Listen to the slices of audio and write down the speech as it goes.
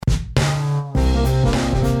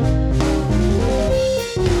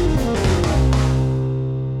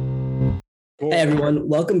Hey everyone,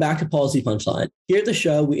 welcome back to Policy Punchline. Here at the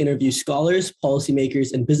show, we interview scholars,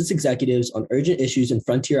 policymakers, and business executives on urgent issues and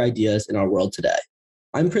frontier ideas in our world today.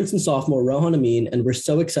 I'm Princeton sophomore Rohan Amin, and we're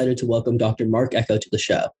so excited to welcome Dr. Mark Ecko to the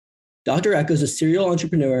show. Dr. Ecko is a serial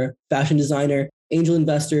entrepreneur, fashion designer, angel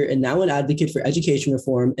investor, and now an advocate for education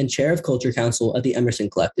reform and chair of Culture Council at the Emerson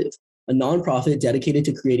Collective, a nonprofit dedicated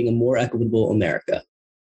to creating a more equitable America.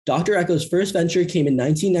 Dr. Ecko's first venture came in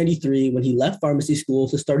 1993 when he left pharmacy school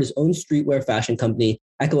to start his own streetwear fashion company,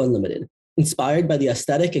 Ecko Unlimited, inspired by the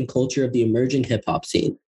aesthetic and culture of the emerging hip-hop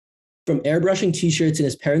scene. From airbrushing t-shirts in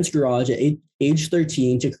his parents' garage at age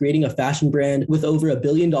 13 to creating a fashion brand with over $1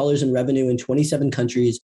 billion in revenue in 27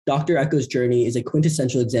 countries, Dr. Ecko's journey is a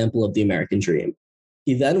quintessential example of the American dream.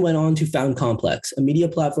 He then went on to found Complex, a media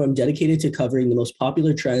platform dedicated to covering the most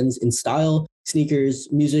popular trends in style,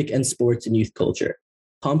 sneakers, music, and sports and youth culture.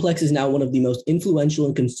 Complex is now one of the most influential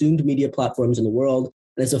and consumed media platforms in the world,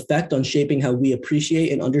 and its effect on shaping how we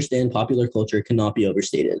appreciate and understand popular culture cannot be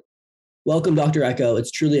overstated. Welcome, Dr. Ecko.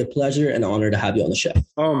 It's truly a pleasure and honor to have you on the show.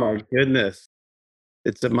 Oh, my goodness.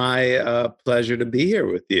 It's my pleasure to be here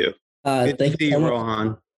with you. Good to see you,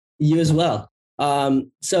 Rohan. You as well.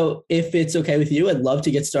 So if it's okay with you, I'd love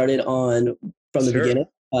to get started from the beginning.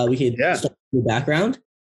 We could start with your background.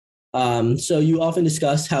 So you often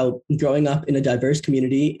discuss how growing up in a diverse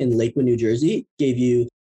community in Lakewood, New Jersey gave you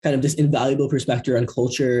kind of this invaluable perspective on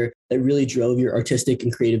culture that really drove your artistic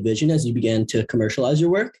and creative vision as you began to commercialize your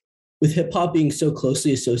work. With hip hop being so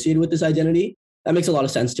closely associated with this identity, that makes a lot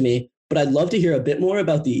of sense to me. But I'd love to hear a bit more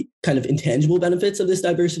about the kind of intangible benefits of this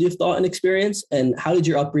diversity of thought and experience, and how did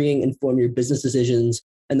your upbringing inform your business decisions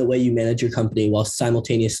and the way you manage your company while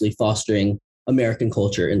simultaneously fostering American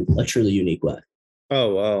culture in a truly unique way?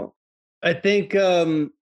 Oh, wow. I think,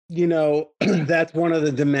 that's one of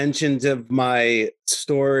the dimensions of my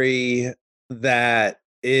story that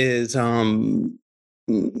is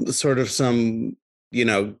sort of some,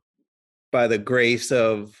 by the grace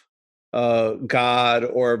of God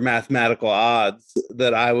or mathematical odds,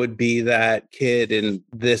 that I would be that kid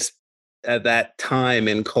at that time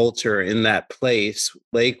in culture, in that place,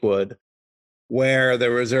 Lakewood, where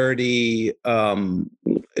there was already,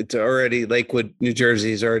 Lakewood, New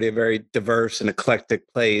Jersey is already a very diverse and eclectic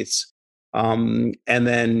place. And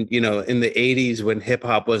then, in the 80s, when hip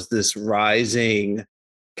hop was this rising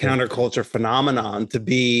counterculture phenomenon, to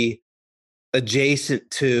be adjacent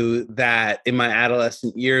to that in my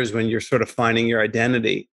adolescent years when you're sort of finding your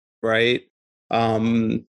identity, right?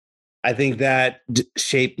 I think that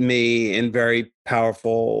shaped me in very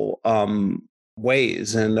powerful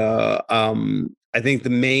ways. And I think the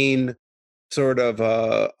main sort of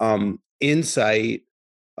insight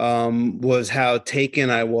was how taken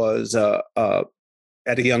I was at a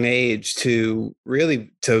young age to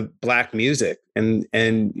Black music and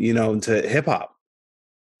to hip hop.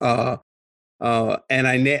 And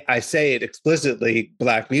I say it explicitly,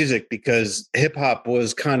 Black music, because hip hop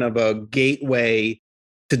was kind of a gateway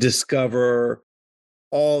to discover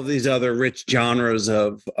all these other rich genres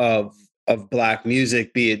of Black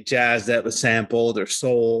music, be it jazz that was sampled or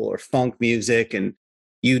soul or funk music. And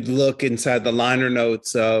you'd look inside the liner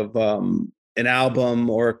notes of an album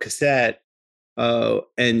or a cassette,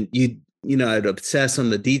 and I'd obsess on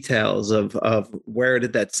the details of where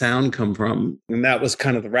did that sound come from. And that was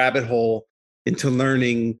kind of the rabbit hole into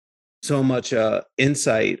learning so much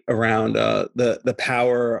insight around the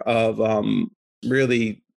power of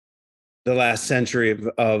really the last century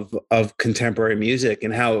of contemporary music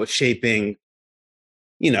and how it was shaping,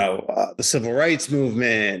 the civil rights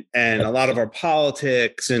movement and a lot of our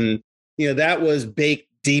politics. And, that was baked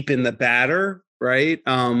deep in the batter, right?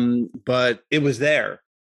 But it was there.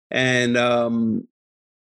 And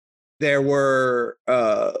there were,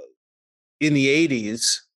 in the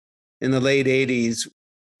late 80s,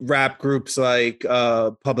 rap groups like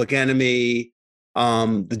Public Enemy,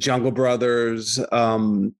 the Jungle Brothers,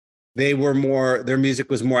 their music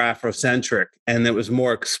was more Afrocentric, and it was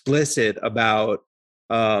more explicit about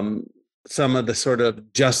some of the sort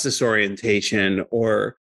of justice orientation,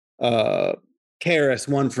 or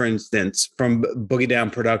KRS-One, for instance, from Boogie Down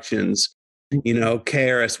Productions.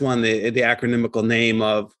 KRS-One, the acronymical name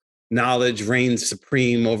of knowledge reigns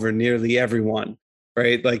supreme over nearly everyone,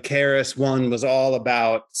 right? Like KRS-One was all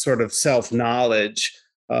about sort of self-knowledge,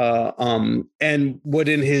 and would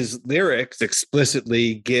in his lyrics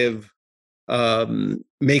explicitly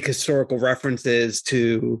make historical references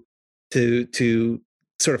to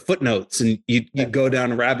sort of footnotes, and you go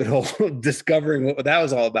down a rabbit hole discovering what that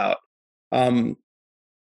was all about. So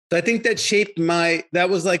I think that shaped that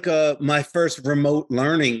was like my first remote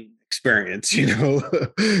learning experience,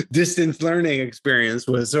 distance learning experience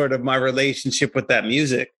was sort of my relationship with that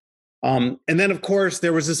music. And then, of course,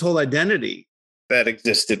 there was this whole identity that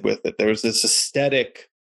existed with it. There was this aesthetic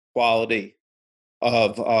quality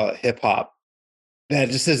of hip hop that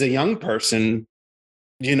just as a young person,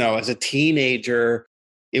 as a teenager,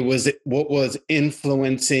 it was what was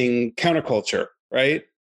influencing counterculture, right?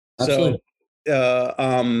 Absolutely.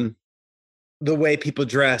 So, the way people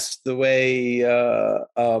dressed, the way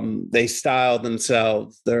they styled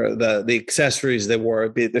themselves, the accessories they wore,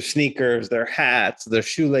 be it their sneakers, their hats, their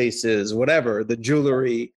shoelaces, whatever, the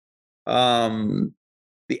jewelry, the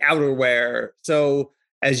outerwear. So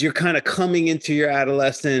as you're kind of coming into your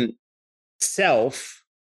adolescent self,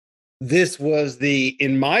 this was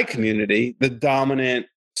in my community, the dominant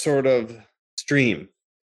sort of stream.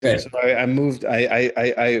 Right. So I moved,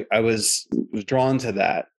 I was drawn to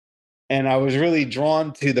that. And I was really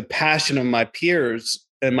drawn to the passion of my peers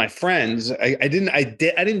and my friends. I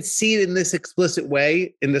didn't see it in this explicit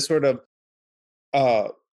way, in this sort of I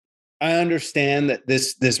understand that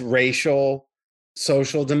this racial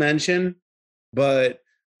social dimension, but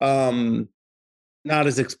not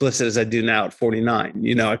as explicit as I do now at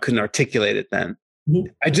 49. I couldn't articulate it then.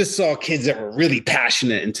 Mm-hmm. I just saw kids that were really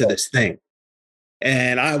passionate into this thing.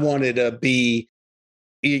 And I wanted to be,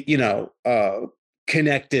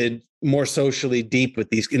 connected more socially deep with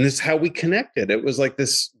these. And this is how we connected. It was like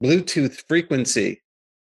this Bluetooth frequency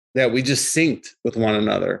that we just synced with one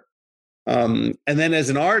another. And then as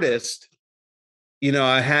an artist,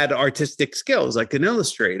 I had artistic skills. I could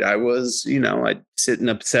illustrate. I was, I'd sit and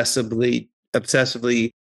obsessively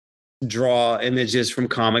draw images from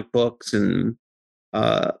comic books. And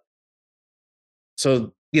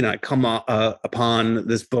so, I come upon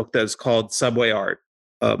this book that's called Subway Art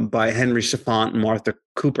by Henry Chalfant and Martha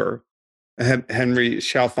Cooper. Henry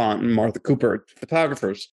Chalfant and Martha Cooper,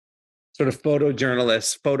 photographers, sort of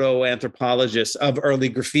photojournalists, photo anthropologists of early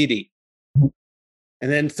graffiti.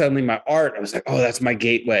 And then suddenly my art, I was like, oh, that's my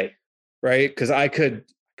gateway, right? Because I could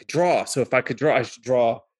draw. So if I could draw, I should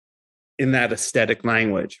draw in that aesthetic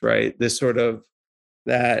language, right? This sort of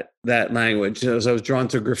that language. So I was drawn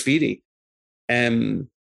to graffiti, and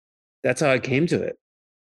that's how I came to it.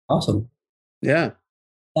 Awesome. Yeah.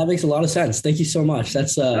 That makes a lot of sense. Thank you so much.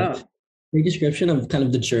 That's a great description of kind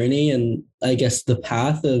of the journey and I guess the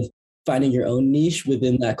path of finding your own niche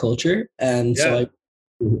within that culture. And so I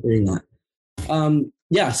hearing that.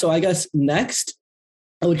 So I guess next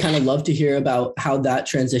I would kind of love to hear about how that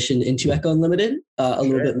transitioned into Echo Unlimited a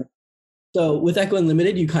little bit more. So with Echo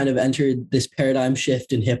Unlimited, you kind of entered this paradigm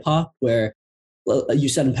shift in hip hop where you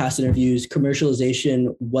said in past interviews,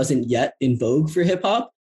 commercialization wasn't yet in vogue for hip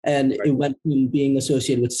hop. And it went from being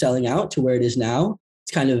associated with selling out to where it is now.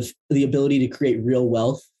 It's kind of the ability to create real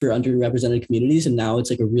wealth for underrepresented communities. And now it's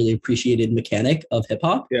like a really appreciated mechanic of hip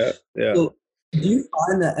hop. Yeah. So do you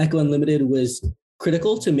find that Echo Unlimited was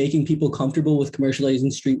critical to making people comfortable with commercializing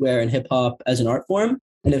streetwear and hip hop as an art form?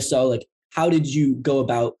 And if so, like, how did you go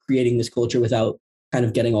about creating this culture without kind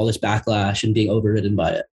of getting all this backlash and being overridden by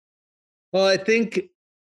it? Well, I think,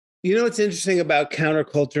 what's interesting about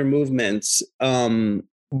counterculture movements,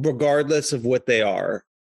 regardless of what they are,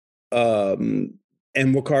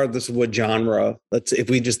 and regardless of what genre, if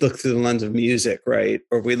we just look through the lens of music, right?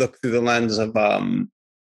 Or if we look through the lens of,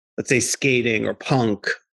 let's say skating or punk,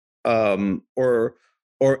 or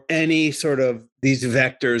any sort of these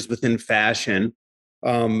vectors within fashion,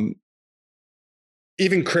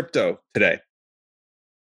 even crypto today.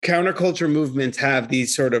 Counterculture movements have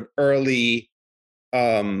these sort of early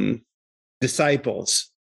disciples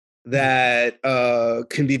that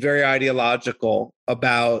can be very ideological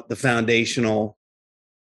about the foundational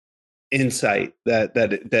insight that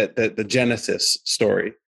the Genesis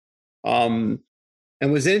story. And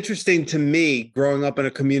was interesting to me growing up in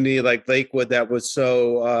a community like Lakewood that was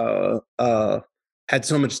so had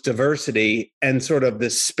so much diversity and sort of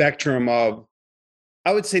this spectrum of,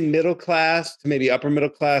 I would say, middle class to maybe upper middle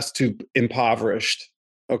class to impoverished,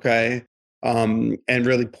 okay, and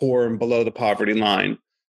really poor and below the poverty line.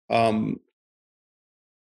 I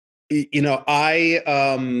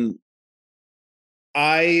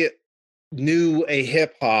knew a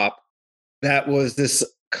hip hop that was this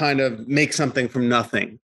kind of make something from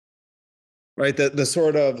nothing, right? The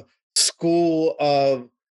sort of school of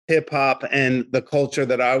hip hop and the culture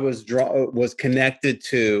that I was connected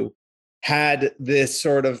to had this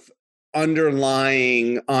sort of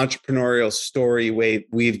underlying entrepreneurial story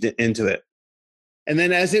weaved into it. And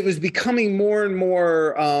then as it was becoming more and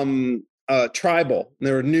more tribal,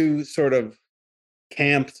 there were new sort of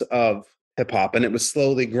camps of hip hop, and it was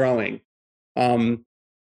slowly growing.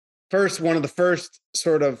 one of the first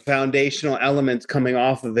sort of foundational elements coming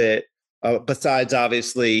off of it, besides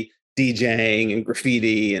obviously DJing and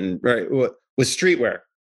graffiti and was streetwear.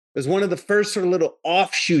 It was one of the first sort of little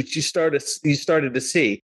offshoots you started to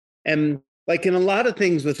see. And like in a lot of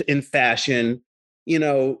things within fashion,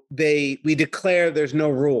 we declare there's no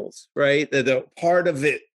rules, right? The part of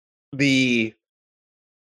it, the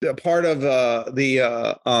part of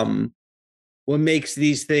what makes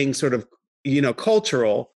these things sort of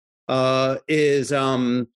cultural is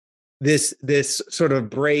this sort of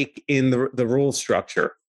break in the rule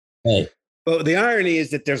structure. Right. But the irony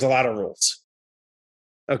is that there's a lot of rules.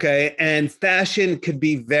 Okay, and fashion could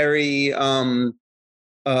be very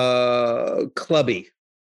clubby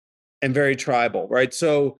and very tribal, right?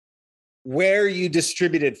 So where you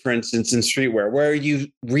distributed, for instance, in streetwear, where you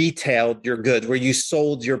retailed your goods, where you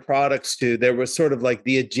sold your products to, there was sort of like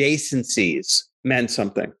the adjacencies meant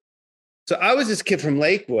something. So I was this kid from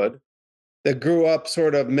Lakewood that grew up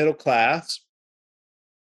sort of middle class.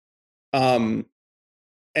 And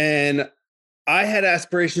I had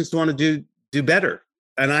aspirations to want to do better.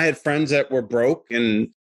 And I had friends that were broke, and,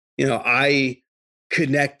 I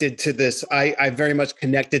connected to this. I very much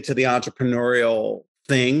connected to the entrepreneurial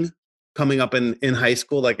thing coming up in high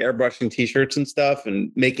school, like airbrushing t-shirts and stuff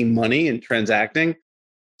and making money and transacting.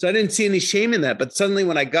 So I didn't see any shame in that. But suddenly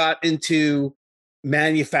when I got into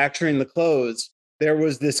manufacturing the clothes, there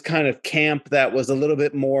was this kind of camp that was a little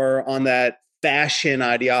bit more on that fashion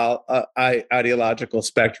ideological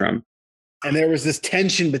spectrum. And there was this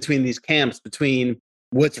tension between these camps, between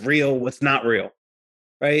what's real, what's not real,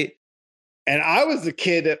 right? And I was the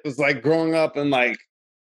kid that was like growing up and like,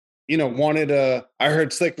 I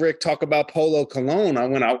heard Slick Rick talk about Polo Cologne.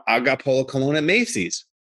 I got Polo Cologne at Macy's,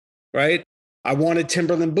 right? I wanted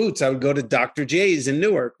Timberland boots. I would go to Dr. J's in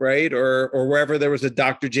Newark, right? Or wherever there was a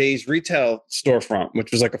Dr. J's retail storefront,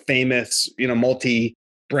 which was like a famous,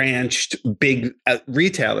 multi-branched big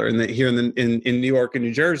retailer here in New York and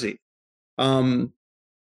New Jersey. And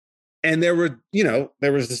there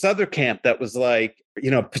was this other camp that was like,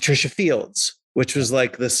 Patricia Fields, which was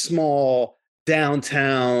like the small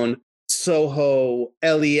downtown Soho,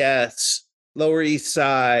 LES, Lower East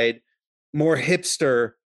Side, more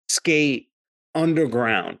hipster skate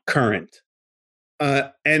underground current.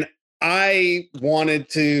 And I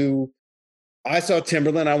saw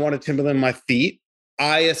Timberland. I wanted Timberland on my feet.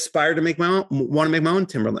 I aspired to make my own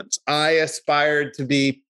Timberlands. I aspired to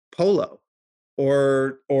be Polo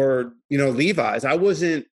or Levi's. I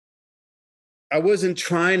wasn't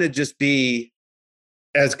trying to just be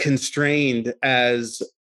as constrained as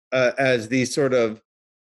these sort of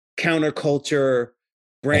counterculture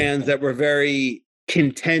brands that were very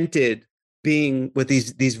contented being with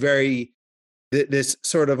this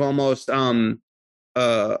sort of almost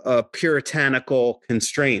puritanical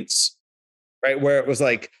constraints, right? Where it was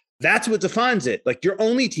like, that's what defines it. Like, you're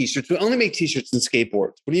only t-shirts. We only make t-shirts and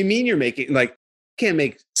skateboards. What do you mean you're making, like, you can't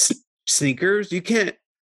make sneakers. You can't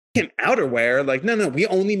outerwear. Like, no, we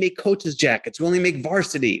only make coaches jackets. We only make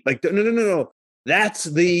varsity. Like, no. That's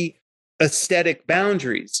the aesthetic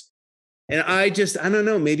boundaries. And I don't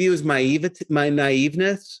know, maybe it was my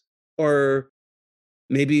naiveness, or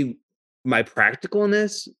maybe my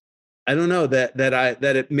practicalness. I don't know that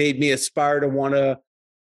it made me aspire to want to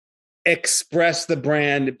express the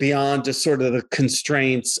brand beyond just sort of the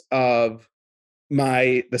constraints of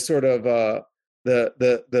the sort of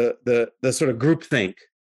groupthink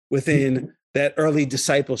within that early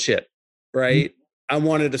discipleship, right? I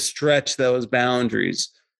wanted to stretch those boundaries,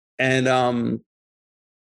 and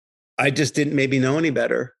I just didn't maybe know any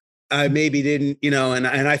better. I maybe didn't, and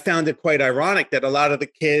I found it quite ironic that a lot of the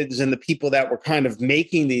kids and the people that were kind of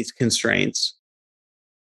making these constraints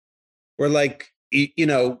were like,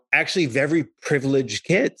 actually very privileged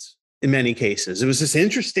kids in many cases. It was this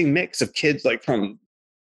interesting mix of kids like from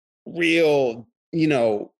real,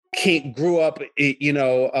 grew up,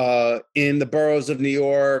 in the boroughs of New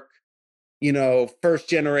York, first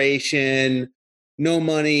generation, no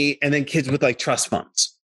money, and then kids with like trust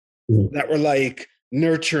funds that were like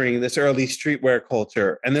nurturing this early streetwear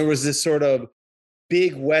culture. And there was this sort of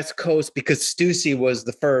big West Coast, because Stussy was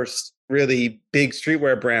the first really big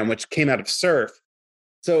streetwear brand, which came out of surf.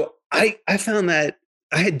 So I found that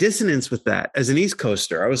I had dissonance with that as an East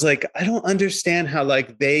Coaster. I was like, I don't understand how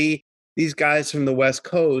like these guys from the West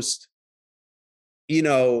Coast,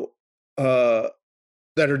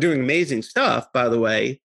 that are doing amazing stuff, by the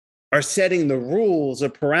way, are setting the rules or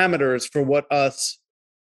parameters for what us,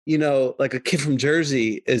 like a kid from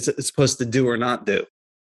Jersey is supposed to do or not do.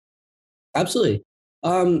 Absolutely.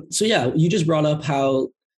 So yeah, you just brought up how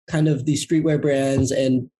kind of the streetwear brands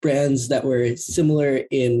and brands that were similar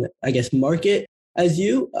in, I guess, market as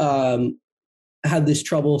you, had this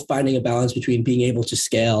trouble finding a balance between being able to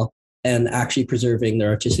scale and actually preserving their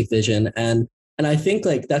artistic vision. And I think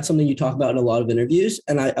like that's something you talk about in a lot of interviews.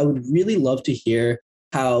 And I would really love to hear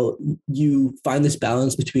how you find this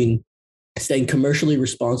balance between staying commercially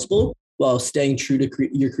responsible while staying true to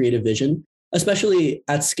your creative vision, especially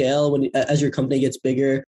at scale when as your company gets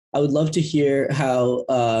bigger. I would love to hear how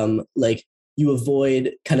like you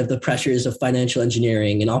avoid kind of the pressures of financial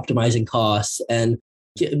engineering and optimizing costs and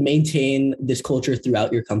maintain this culture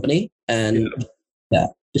throughout your company and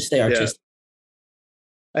just stay artistic.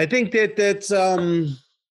 I think that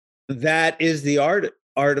is the art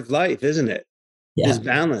of life, isn't it? Is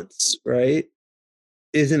balance, right?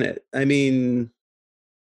 Isn't it? I mean,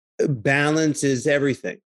 balance is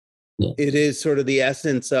everything. Yeah. It is sort of the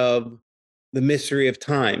essence of the mystery of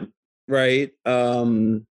time, right?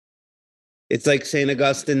 It's like St.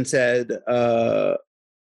 Augustine said,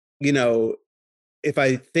 if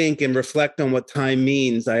I think and reflect on what time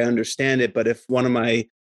means, I understand it. But if one of my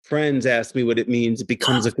friends asks me what it means,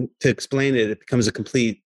 to explain it, it becomes a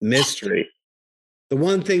complete mystery. The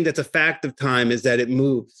one thing that's a fact of time is that it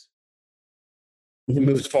moves. It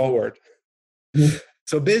moves forward.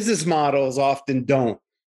 So business models often don't.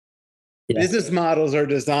 Yeah. Business models are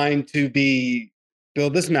designed to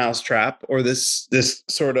build this mousetrap or this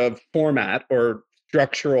sort of format or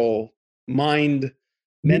structural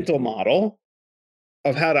mental model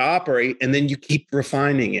of how to operate, and then you keep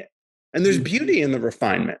refining it. And there's beauty in the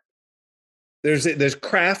refinement. There's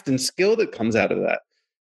craft and skill that comes out of that.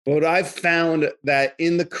 But I've found that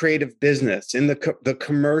in the creative business, in the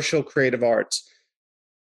commercial creative arts,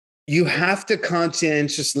 you have to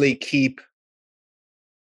conscientiously keep,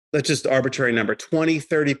 let's just arbitrary number, 20,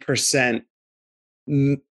 30%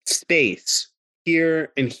 space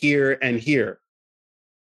here and here and here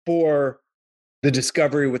for the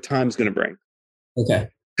discovery what time's going to bring. Okay.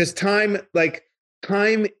 Because time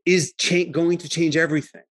is going to change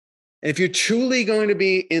everything. And if you're truly going to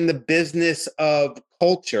be in the business of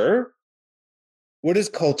culture, what is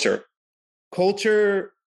culture?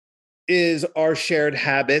 Culture is our shared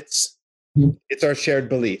habits. It's our shared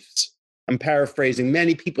beliefs. I'm paraphrasing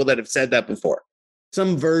many people that have said that before.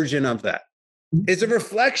 Some version of that. It's a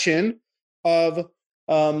reflection of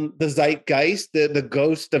the zeitgeist, the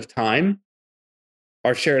ghost of time,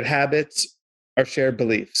 our shared habits, our shared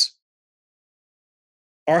beliefs.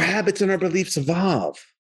 Our habits and our beliefs evolve.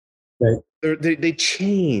 Right. They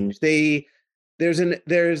change. There's a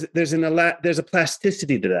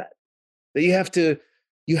plasticity to that you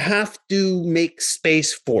have to make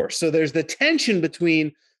space for. So there's the tension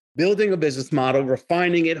between building a business model,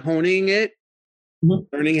 refining it, honing it,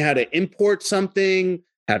 learning how to import something,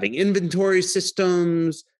 having inventory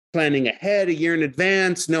systems, planning ahead a year in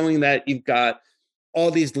advance, knowing that you've got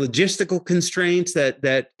all these logistical constraints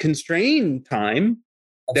that constrain time,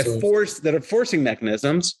 that are forcing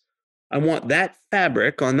mechanisms. I want that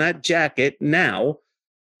fabric on that jacket now,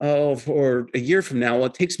 or a year from now. Well,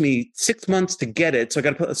 it takes me 6 months to get it, so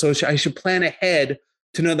I should plan ahead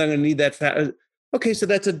to know that I'm going to need that. Okay, so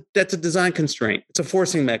that's a design constraint. It's a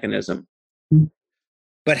forcing mechanism.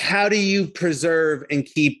 But how do you preserve and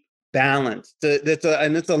keep balance? That's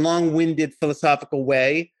a long-winded philosophical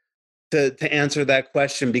way to answer that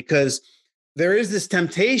question, because there is this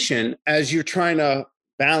temptation as you're trying to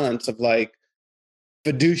balance of like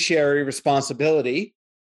fiduciary responsibility,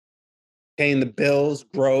 paying the bills,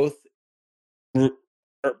 growth,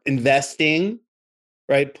 investing,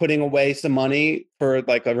 right? Putting away some money for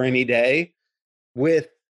like a rainy day, with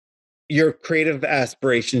your creative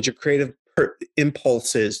aspirations, your creative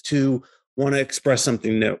impulses to want to express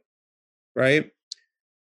something new, right?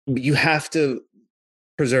 You have to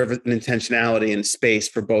preserve an intentionality and space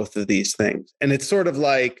for both of these things. And it's sort of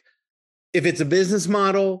like, if it's a business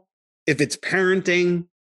model, if it's parenting,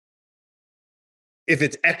 if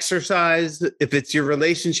it's exercise, if it's your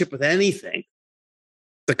relationship with anything,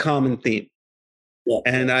 the common theme. Yeah.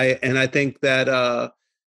 And I think that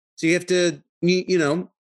so you have to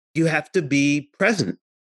you have to be present.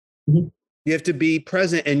 Mm-hmm. You have to be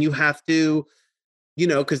present, and you have to,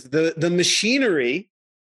 because the machinery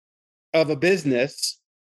of a business,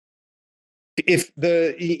 if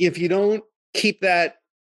you don't keep that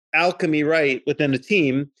alchemy right within a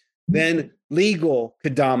team, then legal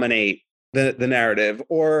could dominate the narrative,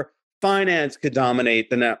 or finance could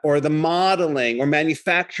dominate or the modeling, or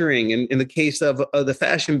manufacturing in the case of the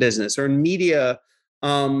fashion business, or in media,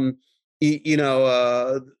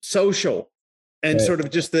 social, and right. Sort of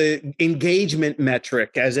just the engagement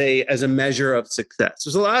metric as a measure of success.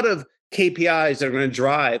 There's a lot of KPIs that are going to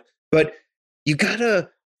drive, but you gotta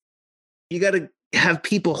have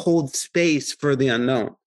people hold space for the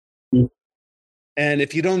unknown. Mm. And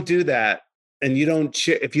if you don't do that, and you don't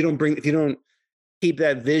if you don't keep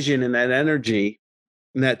that vision and that energy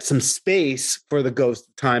and that some space for the ghost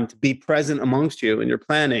of time to be present amongst you in your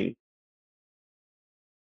planning,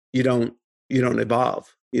 you don't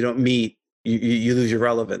evolve, you don't meet, you lose your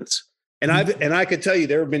relevance. And I could tell you,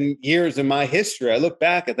 there have been years in my history, I look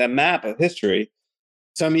back at that map of history,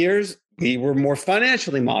 some years we were more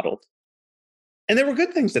financially modeled, and there were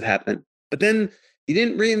good things that happened, but then you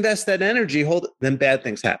didn't reinvest that energy, then bad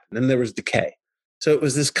things happened, and there was decay. So it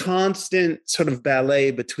was this constant sort of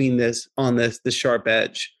ballet between this sharp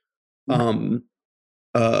edge, to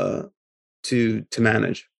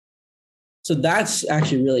manage. So that's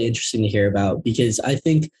actually really interesting to hear about, because I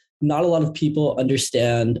think not a lot of people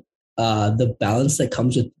understand the balance that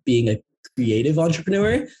comes with being a creative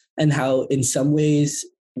entrepreneur, and how in some ways,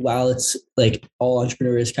 while it's like all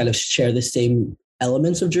entrepreneurs kind of share the same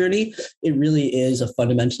elements of journey, it really is a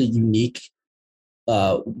fundamentally unique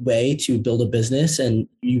way to build a business, and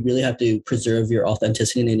you really have to preserve your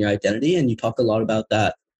authenticity and your identity. And you talk a lot about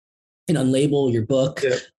that in Unlabel, your book.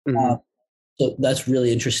 Yeah. Mm-hmm. So that's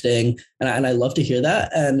really interesting, and I love to hear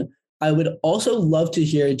that. And I would also love to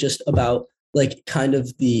hear just about like kind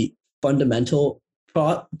of the fundamental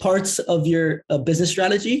parts of your business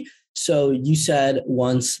strategy. So you said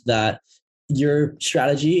once that your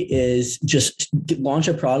strategy is just launch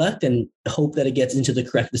a product and hope that it gets into the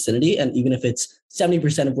correct vicinity. And even if it's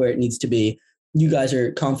 70% of where it needs to be, you guys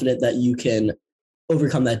are confident that you can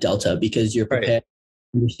overcome that delta because you're prepared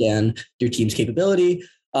to understand your team's capability.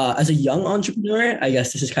 As a young entrepreneur, I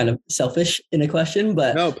guess this is kind of selfish in a question,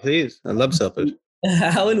 but no, please. I love selfish.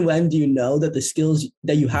 How and when do you know that the skills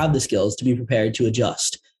that you have the skills to be prepared to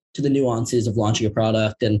adjust to the nuances of launching a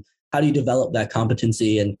product, and how do you develop that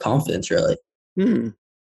competency and confidence really?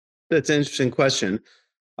 That's an interesting question.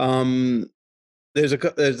 There's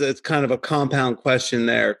it's kind of a compound question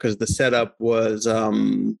there, because the setup was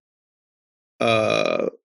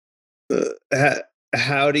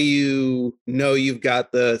how do you know you've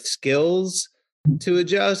got the skills to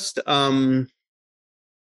adjust?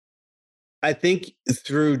 I think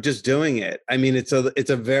through just doing it. I mean, it's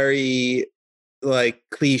a very like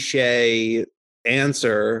cliche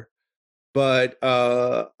answer, but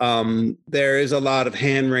there is a lot of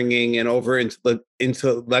hand wringing and over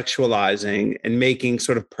intellectualizing and making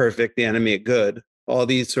sort of perfect the enemy of good. All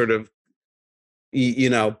these sort of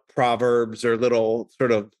proverbs or little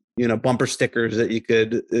sort of bumper stickers that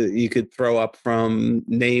you could throw up from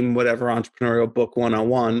name whatever entrepreneurial book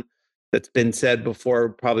 101 that's been said before,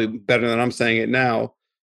 probably better than I'm saying it now.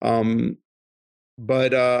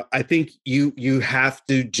 But I think you have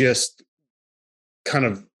to just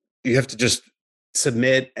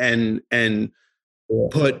submit and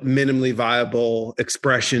put minimally viable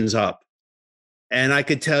expressions up. And I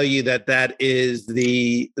could tell you that is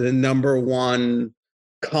the number one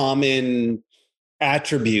common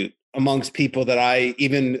attribute amongst people that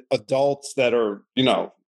even adults that are,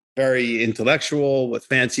 very intellectual with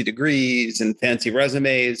fancy degrees and fancy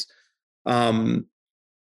resumes. People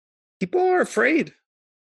are afraid.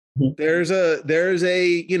 There's a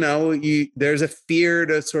fear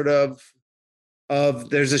to sort of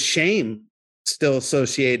there's a shame still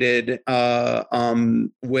associated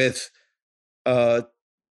with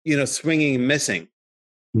swinging and missing.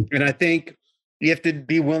 And I think you have to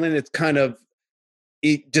be willing to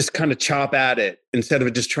just chop at it instead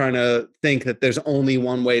of just trying to think that there's only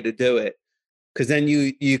one way to do it. Because then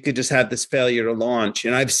you could just have this failure to launch.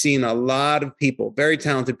 And I've seen a lot of people, very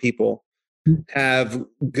talented people, have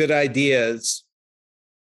good ideas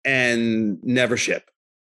and never ship.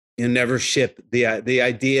 Never ship. The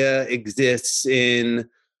idea exists in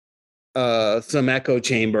some echo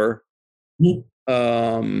chamber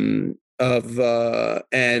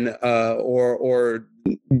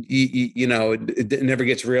it never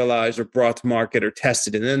gets realized or brought to market or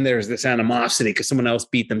tested. And then there's this animosity because someone else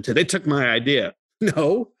beat them to, they took my idea.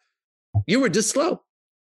 No, you were just slow,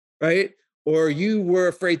 right? Or you were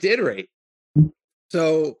afraid to iterate.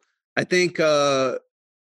 So I think, there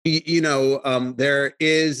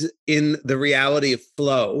is in the reality of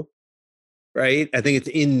flow, right? I think it's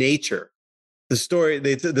in nature.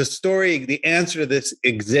 The answer to this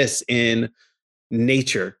exists in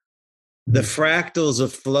nature. The fractals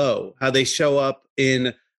of flow, how they show up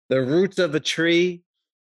in the roots of a tree,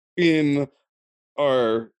 in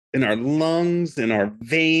our lungs, in our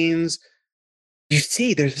veins. You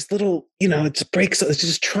see, there's this little, it's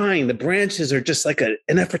just trying. The branches are just like an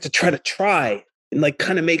effort to try and like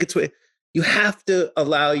kind of make its way. You have to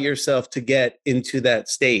allow yourself to get into that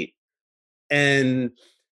state. And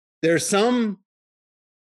there's some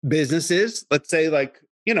businesses, let's say like,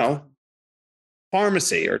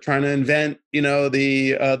 pharmacy, or trying to invent,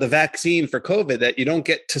 the vaccine for COVID, that you don't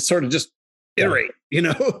get to sort of just iterate,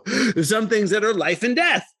 There's some things that are life and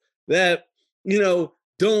death that,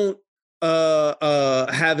 don't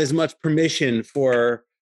have as much permission for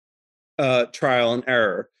trial and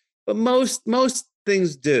error. But most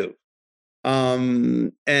things do.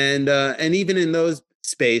 And even in those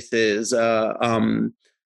spaces, you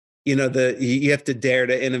have to dare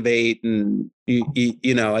to innovate. And,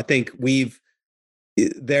 I think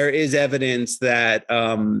there is evidence that,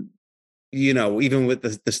 even with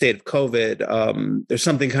the state of COVID, there's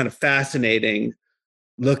something kind of fascinating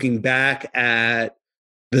looking back at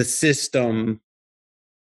the system,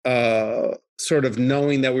 sort of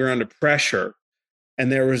knowing that we were under pressure,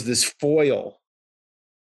 and there was this foil,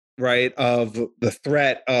 right, of the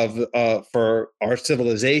threat of for our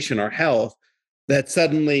civilization, our health, that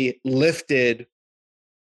suddenly lifted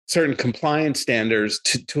certain compliance standards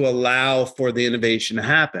to allow for the innovation to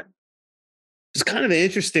happen. It's kind of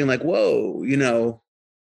interesting, like, whoa,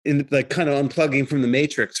 in like kind of unplugging from the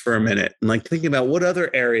matrix for a minute and like thinking about what other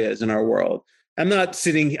areas in our world. I'm not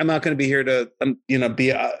going to be here to,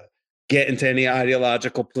 get into any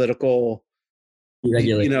ideological, political,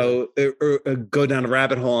 or go down a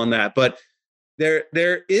rabbit hole on that. But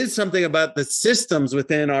there is something about the systems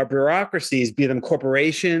within our bureaucracies, be them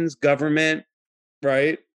corporations, government,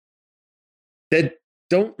 right, that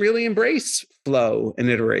don't really embrace flow and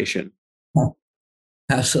iteration.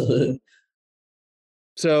 Absolutely.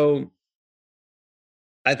 So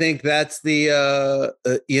I think that's the,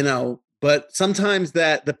 but sometimes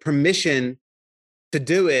that the permission to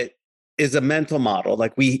do it is a mental model.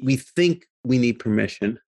 Like we think we need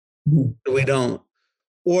permission, but we don't,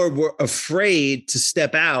 or we're afraid to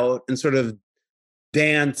step out and sort of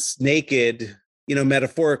dance naked,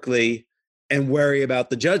 metaphorically, and worry about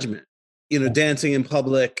the judgment, dancing in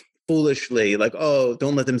public foolishly, like, oh,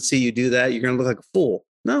 don't let them see you do that. You're going to look like a fool.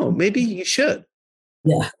 No, maybe you should.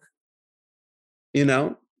 Yeah.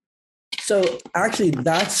 So actually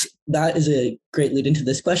that is a great lead into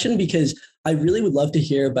this question, because I really would love to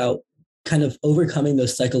hear about kind of overcoming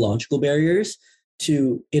those psychological barriers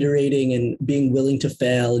to iterating and being willing to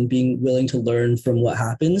fail and being willing to learn from what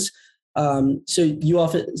happens. So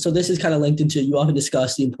this is kind of linked into, you often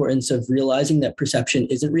discuss the importance of realizing that perception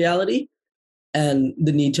isn't reality, and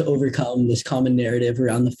the need to overcome this common narrative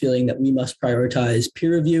around the feeling that we must prioritize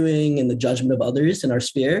peer reviewing and the judgment of others in our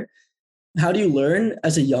sphere. How do you learn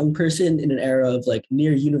as a young person in an era of like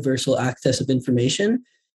near universal access of information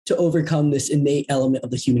to overcome this innate element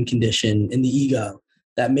of the human condition and the ego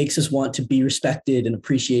that makes us want to be respected and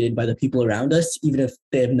appreciated by the people around us, even if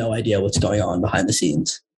they have no idea what's going on behind the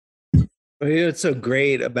scenes? What's so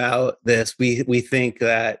great about this, we think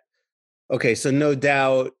that, okay, so no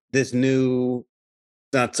doubt this new,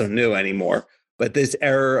 not so new anymore, but this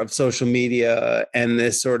era of social media and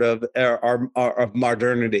this sort of our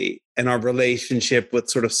modernity and our relationship with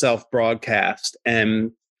sort of self-broadcast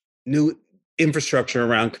and new infrastructure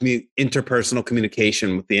around interpersonal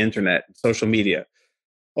communication with the internet and social media.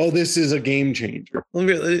 Oh, this is a game changer.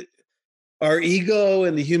 Our ego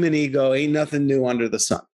and the human ego ain't nothing new under the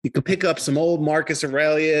sun. You could pick up some old Marcus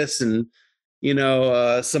Aurelius and,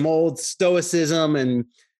 some old Stoicism, and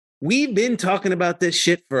we've been talking about this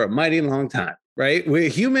shit for a mighty long time, right? We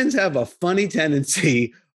humans have a funny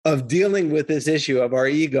tendency of dealing with this issue of our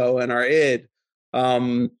ego and our id,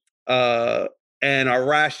 and our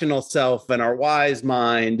rational self and our wise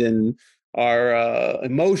mind and our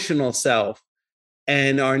emotional self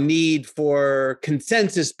and our need for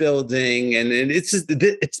consensus building. And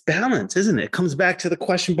it's balance, isn't it? It comes back to the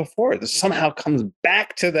question before. This somehow comes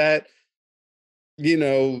back to that,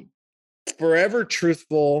 forever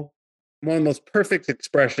truthful, one of the most perfect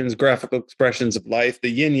expressions, graphical expressions of life, the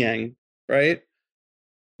yin yang, right?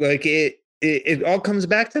 Like it all comes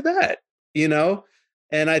back to that,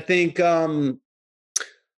 And I think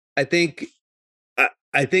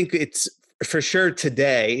it's for sure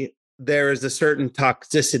today there is a certain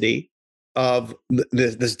toxicity of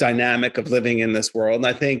this dynamic of living in this world. And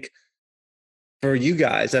I think for you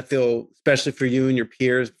guys, I feel, especially for you and your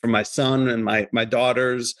peers, for my son and my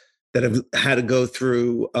daughters that have had to go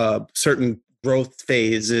through certain growth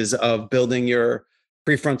phases of building your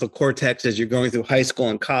prefrontal cortex as you're going through high school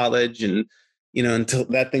and college, and until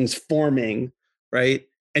that thing's forming, right?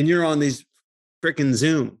 And you're on these freaking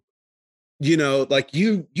Zoom, like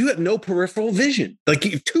you have no peripheral vision. Like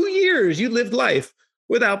 2 years you lived life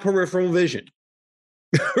without peripheral vision,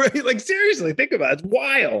 right? Like seriously, think about it. It's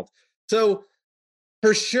wild. So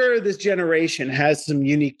for sure, this generation has some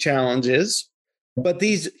unique challenges, but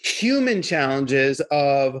these human challenges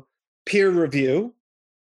of peer review,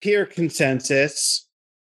 peer consensus,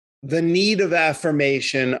 the need of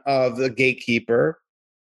affirmation of the gatekeeper,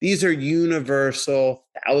 these are universal,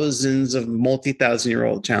 thousands of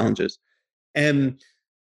multi-thousand-year-old challenges. And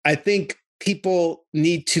I think people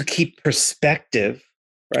need to keep perspective,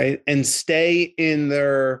 right? And stay in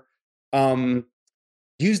their,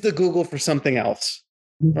 use the Google for something else,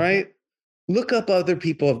 right? Look up other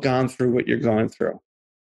people have gone through what you're going through.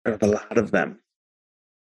 There are a lot of them.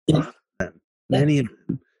 A lot of them. Many of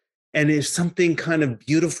them. And there's something kind of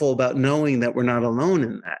beautiful about knowing that we're not alone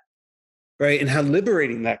in that, right? And how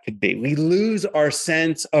liberating that could be. We lose our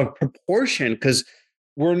sense of proportion because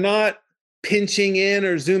we're not pinching in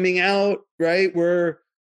or zooming out, right? We're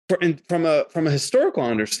from a historical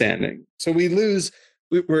understanding. So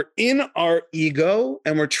we're in our ego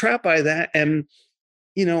and we're trapped by that. And,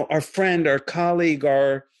 you know, our friend, our colleague,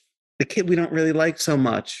 the kid we don't really like so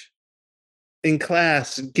much in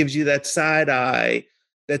class gives you that side eye,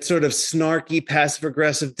 that sort of snarky, passive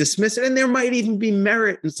aggressive dismissive. And there might even be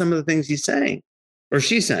merit in some of the things he's saying or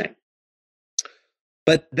she's saying.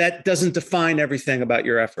 But that doesn't define everything about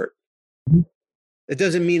your effort. It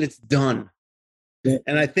doesn't mean it's done. Yeah.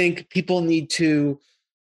 And I think people need to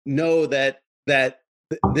know that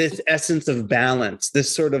this essence of balance,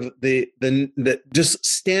 this sort of the just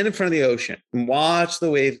stand in front of the ocean and watch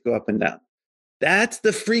the waves go up and down. That's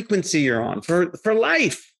the frequency you're on for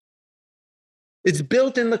life. It's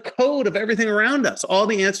built in the code of everything around us. All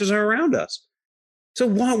the answers are around us. So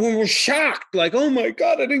when we're shocked, like, oh my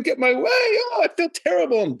God, I didn't get my way. Oh, I feel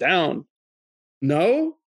terrible. I'm down.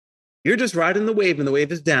 No, you're just riding the wave and the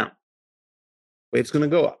wave is down. Wave's going to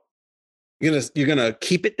go up. You're going to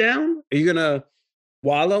keep it down? Are you going to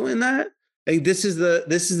wallow in that? Like, this is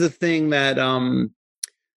the thing that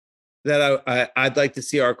I'd like to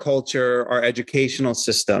see our culture, our educational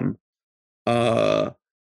system,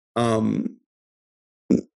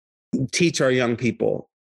 teach our young people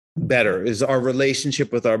better, is our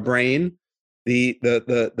relationship with our brain, the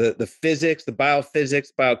physics, the biophysics,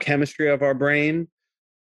 biochemistry of our brain,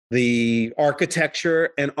 the architecture,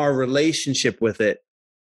 and our relationship with it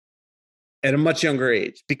at a much younger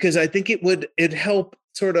age. Because I think it'd help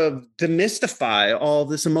sort of demystify all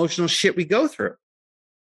this emotional shit we go through.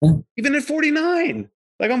 Even at 49,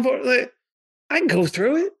 I can go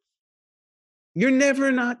through it. You're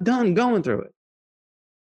never not done going through it.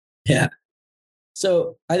 Yeah.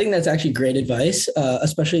 So I think that's actually great advice,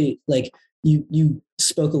 especially like you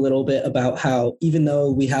spoke a little bit about how even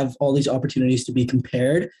though we have all these opportunities to be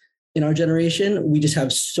compared in our generation, we just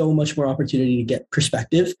have so much more opportunity to get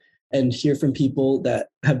perspective and hear from people that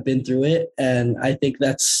have been through it. And I think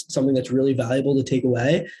that's something that's really valuable to take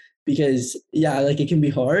away because, yeah, like it can be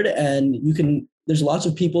hard and there's lots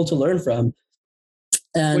of people to learn from.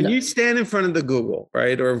 And when you stand in front of the Google,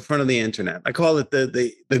 right, or in front of the internet, I call it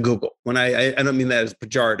the Google. When I don't mean that as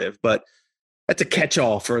pejorative, but that's a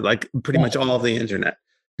catch-all for like pretty much all of the internet.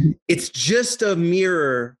 It's just a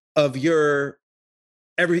mirror of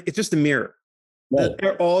it's just a mirror. Right.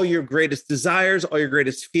 They're all your greatest desires, all your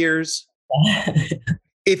greatest fears.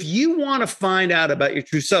 If you want to find out about your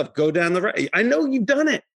true self, go down the right. I know you've done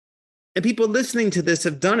it. And people listening to this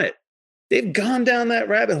have done it. They've gone down that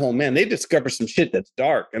rabbit hole, man. They discover some shit that's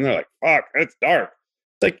dark. And they're like, fuck, that's dark.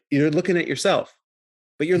 It's like you're looking at yourself.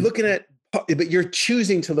 But you're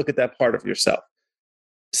choosing to look at that part of yourself.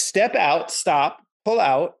 Step out, stop, pull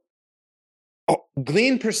out,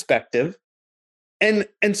 glean perspective, and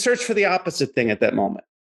search for the opposite thing at that moment.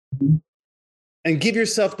 Mm-hmm. And give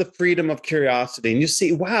yourself the freedom of curiosity. And you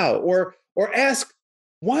see, wow, or ask,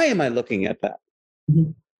 why am I looking at that?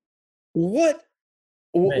 Mm-hmm. What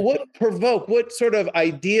sort of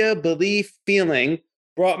idea, belief, feeling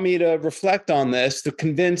brought me to reflect on this, to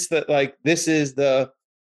convince that like this is the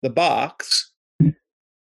box. And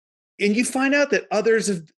you find out that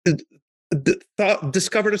others have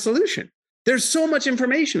discovered a solution. There's so much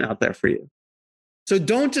information out there for you. So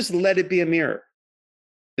don't just let it be a mirror.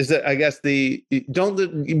 Is that, I guess, be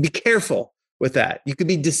careful with that. You could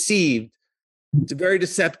be deceived. It's a very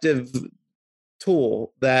deceptive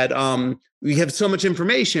tool that we have so much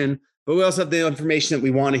information, but we also have the information that we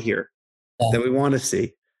want to hear, that we want to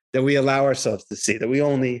see, that we allow ourselves to see, that we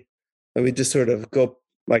just sort of go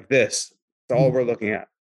like this. That's all we're looking at.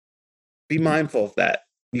 Be mindful of that.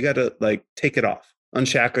 You got to like take it off,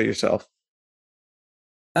 unshackle yourself.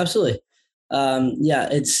 Absolutely. Yeah,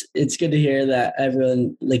 it's good to hear that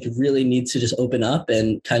everyone like really needs to just open up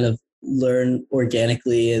and kind of learn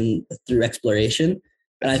organically and through exploration.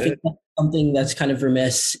 And I think something that's kind of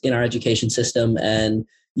remiss in our education system. And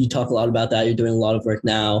you talk a lot about that. You're doing a lot of work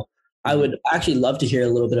now. I would actually love to hear a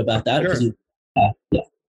little bit about that. Sure. Yeah.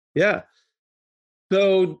 Yeah.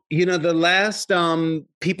 So, the last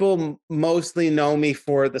people mostly know me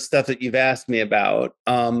for the stuff that you've asked me about,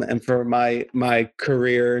 and for my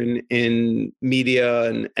career in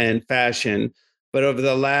media and fashion. But over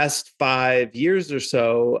the last 5 years or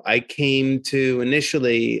so, I came to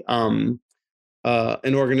initially an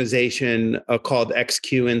organization called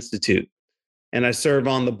XQ Institute. And I serve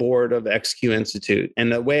on the board of XQ Institute. And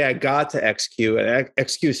the way I got to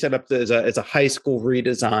XQ set up as a high school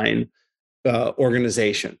redesign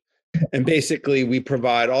organization. And basically, we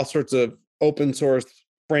provide all sorts of open source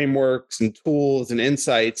frameworks and tools and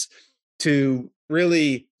insights to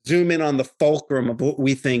really zoom in on the fulcrum of what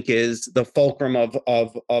we think is the fulcrum of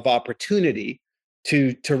opportunity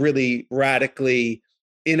to really radically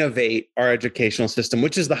innovate our educational system,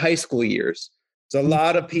 which is the high school years. There's a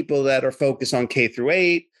lot of people that are focused on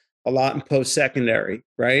K-8, a lot in post-secondary,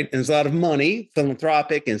 right? And there's a lot of money,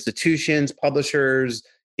 philanthropic institutions, publishers,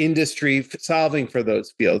 industry solving for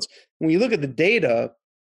those fields. When you look at the data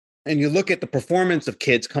and you look at the performance of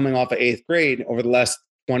kids coming off of eighth grade over the last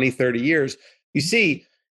 20, 30 years, you see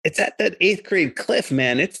it's at that eighth grade cliff,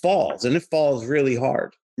 man. It falls, and it falls really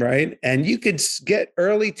hard, right? And you could get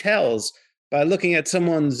early tells by looking at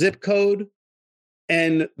someone's zip code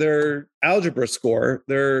and their algebra score,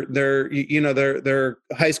 their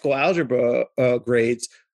high school algebra grades,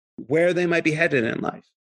 where they might be headed in life.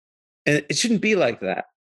 And it shouldn't be like that,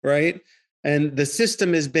 right? And the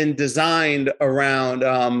system has been designed around,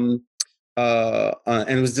 and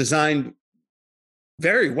it was designed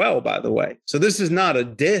very well, by the way. So this is not a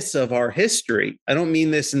diss of our history. I don't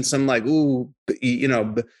mean this in some like,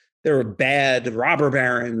 there were bad robber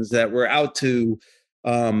barons that were out to,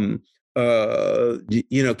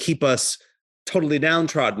 keep us totally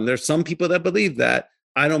downtrodden. There's some people that believe that.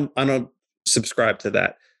 I don't subscribe to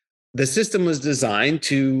that. The system was designed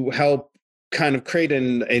to help kind of create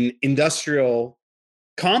an industrial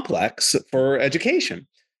complex for education.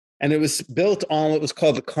 And it was built on what was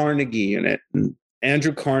called the Carnegie Unit. And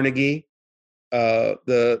Andrew Carnegie,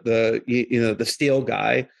 the steel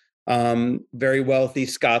guy, very wealthy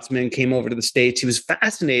Scotsman, came over to the States. He was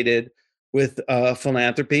fascinated with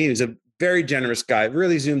philanthropy. He was a very generous guy,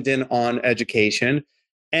 really zoomed in on education.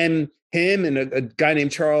 And him and a guy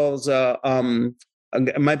named Charles, I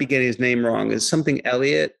might be getting his name wrong, is something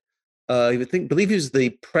Elliott. Believe he was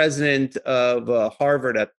the president of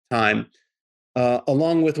Harvard at the time,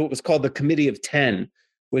 along with what was called the Committee of 10,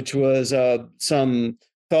 which was some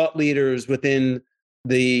thought leaders within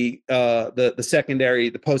the secondary,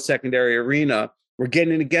 the post-secondary arena, were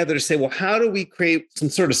getting together to say, well, how do we create some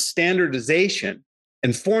sort of standardization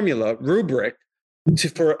and formula rubric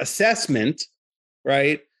for assessment,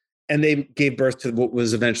 right? And they gave birth to what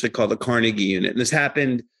was eventually called the Carnegie Unit. And this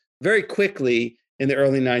happened very quickly in the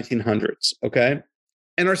early 1900s, okay?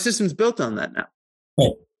 And our system's built on that now,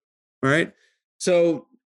 right? So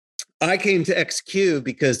I came to XQ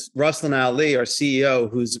because Ruslan Ali, our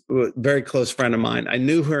CEO, who's a very close friend of mine, I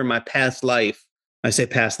knew her in my past life. I say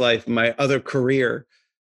past life, my other career.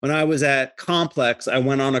 When I was at Complex, I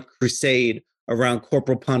went on a crusade around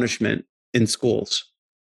corporal punishment in schools.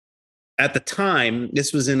 At the time,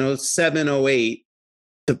 this was in 07, 08,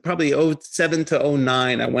 to probably 07 to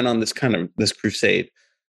 09, I went on this crusade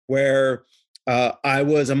where I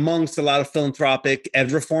was amongst a lot of philanthropic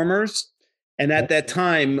ed reformers. And at that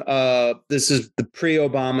time, this is the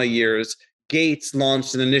pre-Obama years, Gates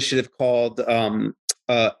launched an initiative called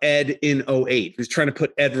Ed in 08. He was trying to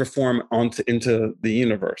put ed reform into the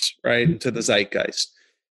universe, right, into the zeitgeist.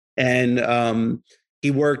 And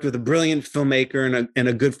he worked with a brilliant filmmaker and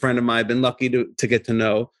a good friend of mine I've been lucky to get to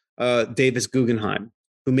know, Davis Guggenheim,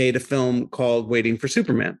 who made a film called Waiting for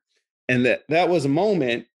Superman. And that was a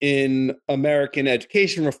moment in American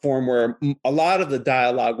education reform where a lot of the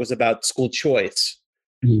dialogue was about school choice,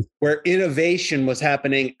 where innovation was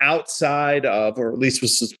happening outside of, or at least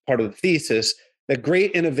was part of the thesis, that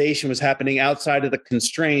great innovation was happening outside of the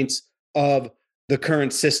constraints of the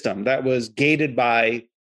current system that was gated by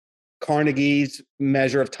Carnegie's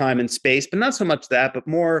measure of time and space, but not so much that, but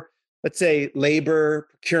more, let's say, labor,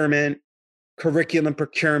 procurement, curriculum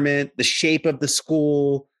procurement, the shape of the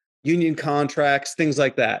school, union contracts, things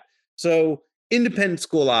like that. So independent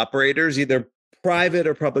school operators, either private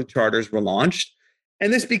or public charters, were launched.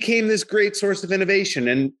 And this became this great source of innovation.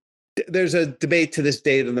 And there's a debate to this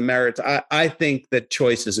day of the merits. I think that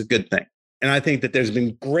choice is a good thing. And I think that there's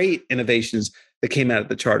been great innovations that came out of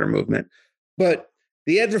the charter movement. But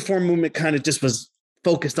the ed reform movement kind of just was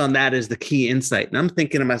focused on that as the key insight. And I'm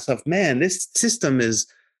thinking to myself, man, this system is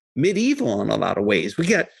medieval in a lot of ways. We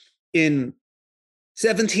got in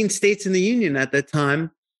 17 states in the Union at that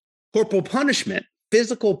time, corporal punishment,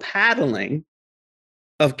 physical paddling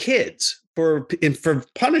of kids for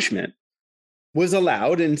punishment was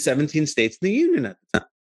allowed in 17 states in the Union at the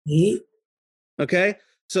time. Okay.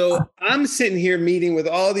 So I'm sitting here meeting with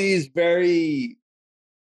all these very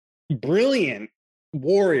brilliant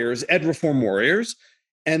warriors, ed reform warriors,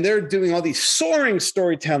 and they're doing all these soaring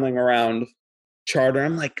storytelling around charter.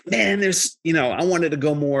 I'm like, man, there's, I wanted to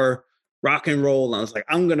go more rock and roll. And I was like,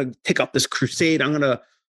 I'm going to take up this crusade. I'm going to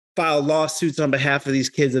file lawsuits on behalf of these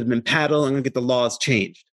kids that have been paddled. I'm going to get the laws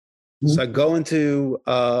changed. Mm-hmm. So I go into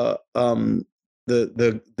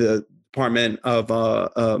the department of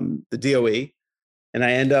the DOE, and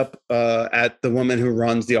I end up at the woman who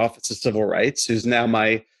runs the Office of Civil Rights, who's now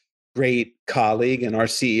my great colleague and our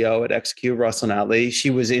CEO at XQ, Russell Alley. She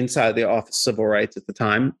was inside the Office of Civil Rights at the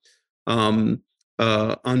time,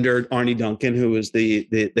 under Arne Duncan, who was the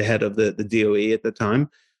head of the DOE at the time.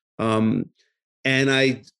 And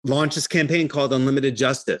I launched this campaign called Unlimited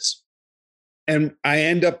Justice. And I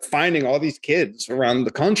end up finding all these kids around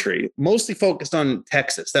the country, mostly focused on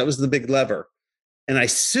Texas. That was the big lever. And I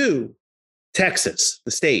sue Texas,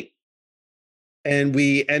 the state. And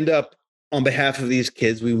we end up, on behalf of these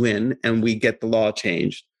kids, we win and we get the law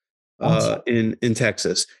changed in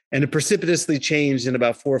Texas. And it precipitously changed in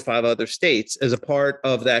about 4 or 5 other states as a part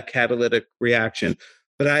of that catalytic reaction.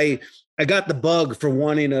 But I got the bug for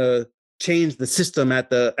wanting to change the system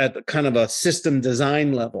at the kind of a system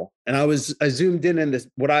design level. And I zoomed in this,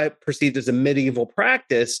 what I perceived as a medieval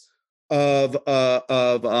practice of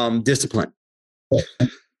discipline.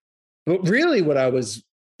 But really what I was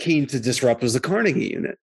keen to disrupt was the Carnegie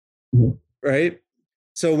unit. Mm-hmm. Right.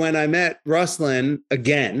 So when I met Ruslan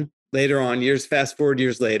again, later on, fast forward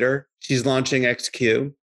years later, she's launching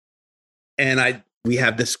XQ. And we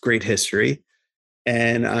have this great history.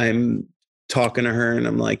 And I'm talking to her and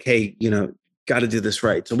I'm like, hey, got to do this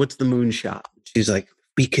right. So what's the moonshot? She's like,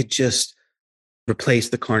 we could just replace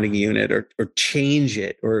the Carnegie unit or change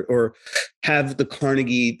it or have the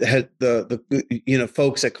Carnegie, the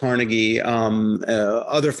folks at Carnegie,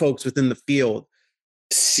 other folks within the field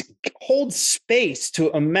hold space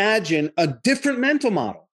to imagine a different mental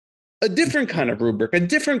model, a different kind of rubric, a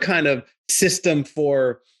different kind of system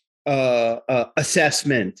for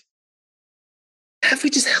assessment. Have we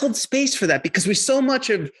just held space for that? Because we so much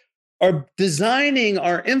of are designing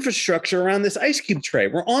our infrastructure around this ice cube tray.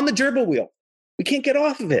 We're on the gerbil wheel. We can't get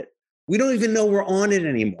off of it. We don't even know we're on it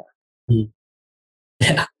anymore.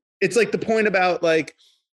 Yeah. It's like the point about when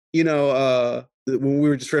we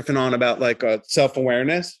were just riffing on about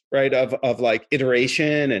self-awareness, right? Of like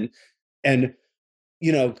iteration and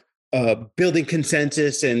building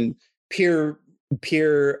consensus and peer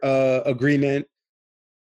agreement.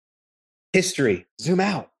 History, zoom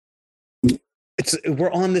out.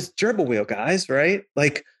 We're on this gerbil wheel, guys, right?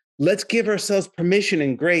 Like, let's give ourselves permission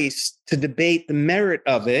and grace to debate the merit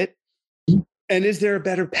of it. And is there a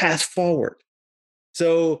better path forward?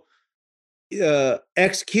 So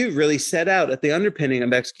XQ really set out at the underpinning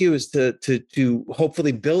of XQ is to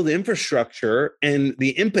hopefully build infrastructure and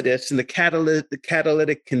the impetus and the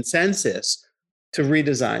catalytic consensus to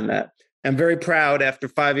redesign that. I'm very proud after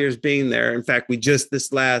 5 years being there. In fact, we just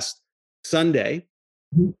this last Sunday,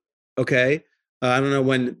 okay, I don't know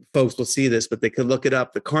when folks will see this, but they could look it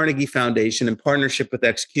up. The Carnegie Foundation, in partnership with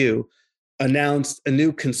XQ, announced a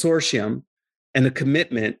new consortium and a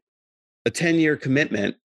commitment, a 10-year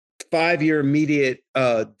commitment, 5-year immediate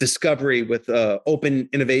discovery with open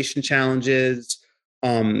innovation challenges,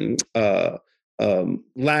 labs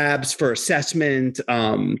for assessment,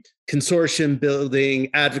 consortium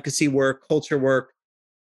building, advocacy work, culture work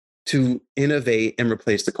to innovate and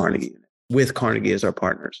replace the Carnegie unit with Carnegie as our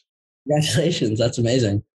partners. Congratulations. That's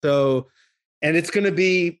amazing. So, and it's going to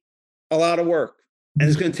be a lot of work, and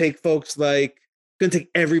it's going to take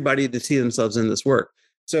everybody to see themselves in this work.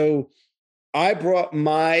 So I brought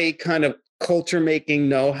my kind of culture making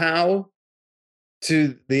know-how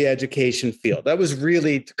to the education field. That was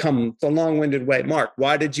really it's a long-winded way. Mark,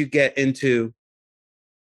 why did you get into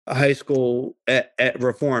a high school at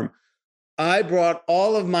reform? I brought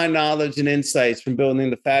all of my knowledge and insights from building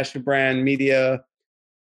the fashion brand, media,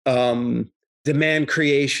 demand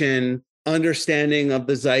creation, understanding of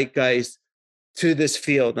the zeitgeist to this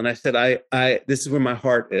field. And I said, this is where my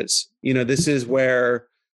heart is. This is where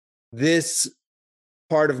this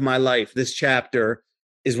part of my life, this chapter,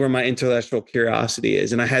 is where my intellectual curiosity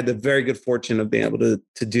is. And I had the very good fortune of being able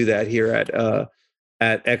to do that here at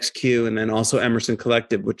XQ, and then also Emerson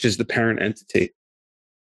Collective, which is the parent entity.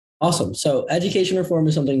 Awesome. So education reform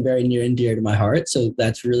is something very near and dear to my heart. So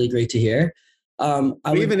that's really great to hear. We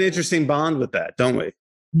have an interesting bond with that, don't we?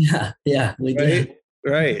 Yeah, we do. Right,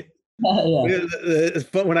 right. Yeah,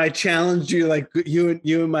 But when I challenged you, like you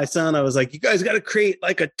and my son, I was like, you guys got to create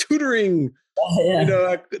like a tutoring.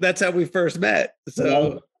 yeah. That's how we first met. Well,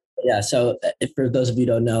 So yeah. So for those of you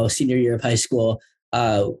who don't know, senior year of high school,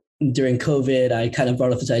 during COVID, I kind of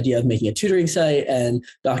brought up this idea of making a tutoring site, and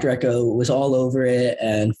Dr. Echo was all over it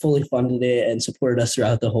and fully funded it and supported us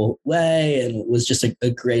throughout the whole way, and was just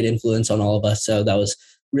a great influence on all of us. So that was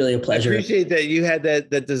really a I pleasure. appreciate that you had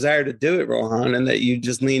that desire to do it, Rohan, and that you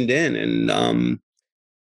just leaned in. And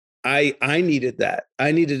I needed that.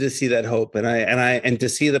 I needed to see that hope, and to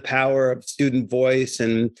see the power of student voice.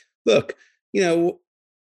 And look, you know,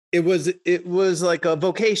 it was like a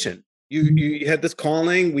vocation. You had this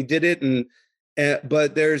calling. We did it, and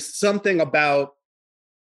but there's something about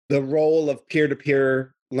the role of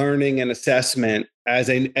peer-to-peer learning and assessment as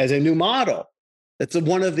a new model. That's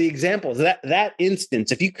one of the examples. That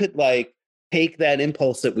instance, if you could like take that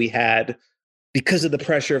impulse that we had because of the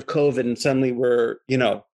pressure of COVID, and suddenly we're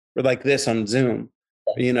like this on Zoom,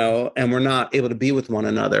 and we're not able to be with one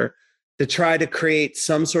another, to try to create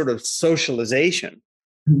some sort of socialization.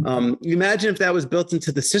 Imagine if that was built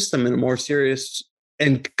into the system in a more serious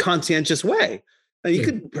and conscientious way. You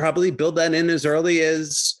could probably build that in as early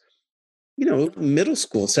as, middle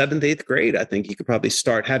school, 7th, 8th grade. I think you could probably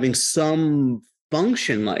start having some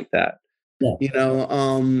function like that,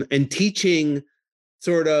 and teaching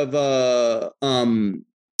sort of uh,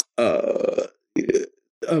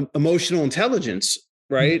 emotional intelligence,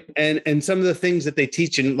 right? And some of the things that they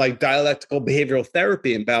teach in like dialectical behavioral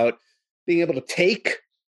therapy about being able to take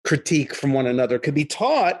critique from one another could be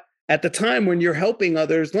taught at the time when you're helping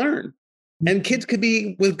others learn. And kids could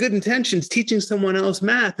be, with good intentions, teaching someone else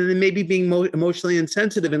math, and then maybe being emotionally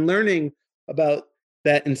insensitive and learning about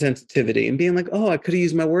that insensitivity and being like, oh, I could have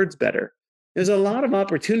used my words better. There's a lot of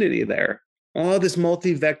opportunity there. All this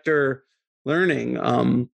multi-vector learning.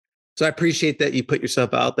 So I appreciate that you put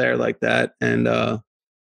yourself out there like that, and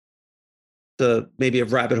maybe a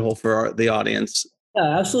rabbit hole for the audience.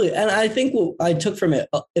 Yeah, absolutely. And I think what I took from it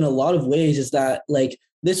in a lot of ways is that like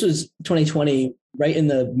this was 2020, right in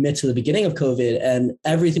the midst of the beginning of COVID, and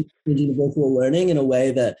everything changing to virtual learning in a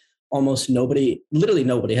way that almost literally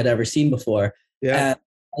nobody had ever seen before. Yeah.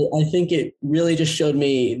 And I think it really just showed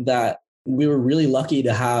me that we were really lucky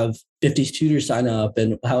to have 50 tutors sign up,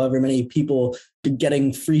 and however many people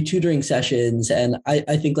getting free tutoring sessions. And I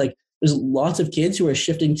think like there's lots of kids who are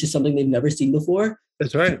shifting to something they've never seen before.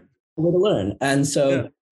 That's right. To learn. And so,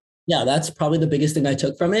 yeah, that's probably the biggest thing I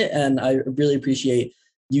took from it. And I really appreciate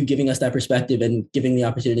you giving us that perspective and giving the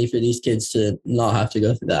opportunity for these kids to not have to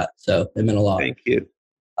go through that. So it meant a lot. Thank you.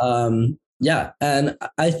 Yeah. And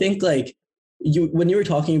I think like when you were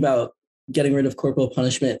talking about getting rid of corporal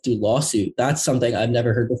punishment through lawsuit, that's something I've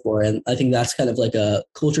never heard before. And I think that's kind of like a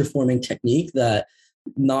culture forming technique that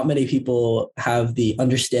not many people have the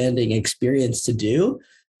understanding and experience to do.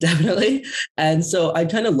 Definitely. And so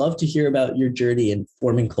I'd kind of love to hear about your journey in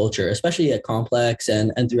forming culture, especially at Complex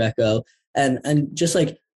and through Echo, and just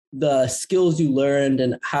like the skills you learned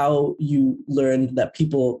and how you learned that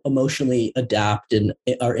people emotionally adapt and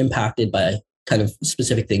are impacted by kind of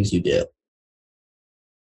specific things you do.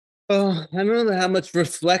 Oh, I don't know how much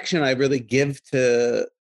reflection I really give to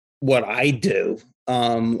what I do,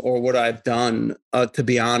 or what I've done, to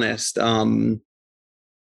be honest.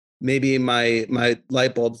 Maybe my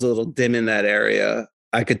light bulb's a little dim in that area.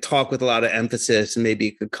 I could talk with a lot of emphasis, and maybe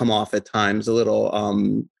it could come off at times a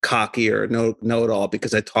little cocky or know it all,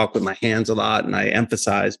 because I talk with my hands a lot and I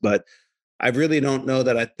emphasize. But I really don't know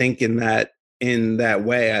that I think in that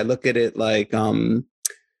way. I look at it like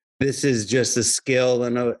this is just a skill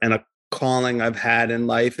and a calling I've had in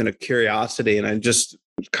life, and a curiosity, and I just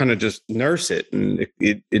kind of just nurse it, and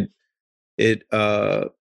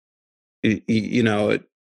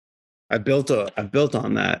I built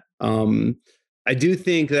on that. I do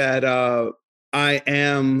think that I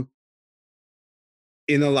am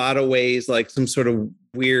in a lot of ways like some sort of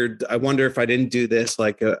weird. I wonder if I didn't do this,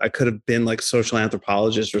 like I could have been like social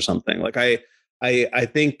anthropologist or something. Like I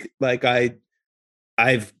think like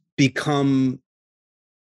I've become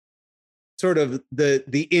sort of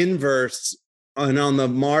the inverse, and on the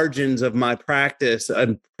margins of my practice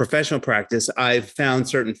and professional practice, I've found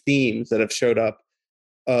certain themes that have showed up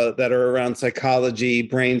that are around psychology,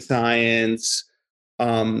 brain science,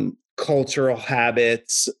 cultural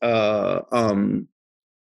habits,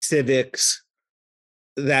 civics,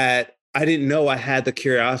 that I didn't know I had the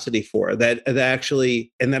curiosity for, that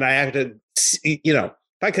actually, and then I acted, if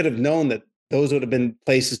I could have known that those would have been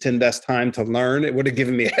places to invest time to learn. It would have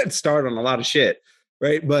given me a head start on a lot of shit,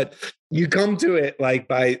 right? But you come to it like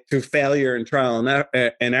through failure and trial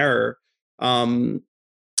and error.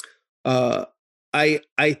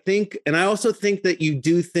 I think, and I also think that you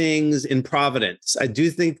do things in providence. I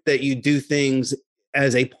do think that you do things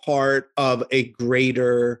as a part of a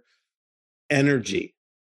greater energy.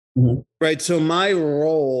 Mm-hmm. Right. So my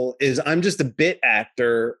role is I'm just a bit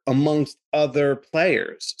actor amongst other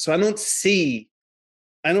players. So I don't see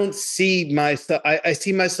myself. I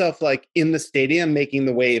see myself like in the stadium making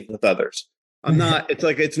the wave with others. I'm not,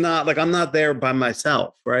 it's not like I'm not there by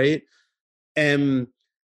myself. Right. And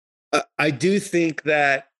I do think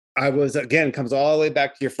that I was, again, comes all the way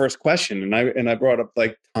back to your first question. And I brought up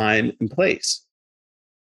like time and place,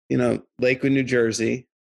 Lakewood, New Jersey,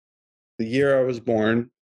 the year I was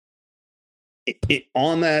born,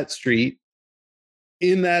 on that street,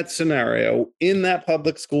 in that scenario, in that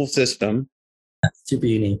public school system. That's super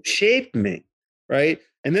unique. Shaped me, right?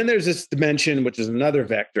 And then there's this dimension, which is another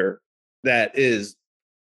vector that is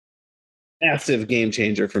massive game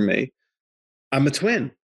changer for me. I'm a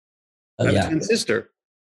twin. I have a twin sister.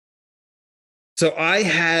 So I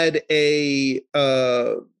had a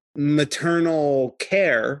maternal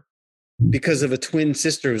care because of a twin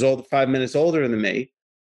sister who's 5 minutes older than me,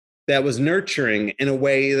 that was nurturing in a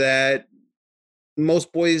way that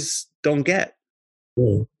most boys don't get.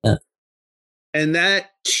 Yeah. And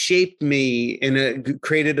that shaped me and it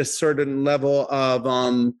created a certain level of,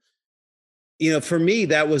 for me,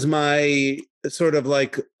 that was my sort of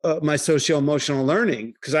like my socio-emotional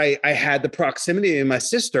learning, because I had the proximity of my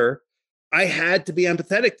sister. I had to be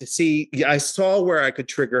empathetic to see, I saw where I could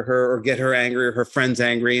trigger her or get her angry or her friends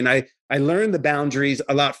angry. And I learned the boundaries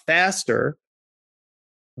a lot faster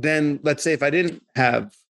than, let's say, if I didn't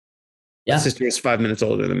have a sister who's 5 minutes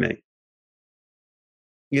older than me.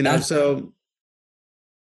 So.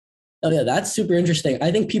 Oh yeah, that's super interesting.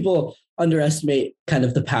 I think people underestimate kind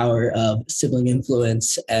of the power of sibling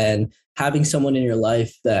influence and having someone in your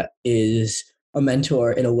life that is a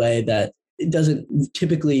mentor in a way that it doesn't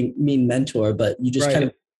typically mean mentor, but you just kind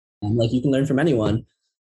of like you can learn from anyone.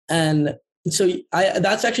 And so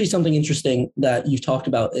that's actually something interesting that you've talked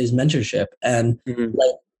about is mentorship and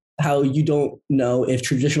like how you don't know if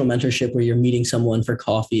traditional mentorship where you're meeting someone for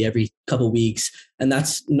coffee every couple of weeks, and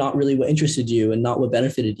that's not really what interested you and not what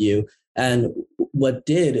benefited you. And what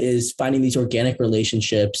did is finding these organic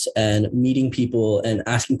relationships and meeting people and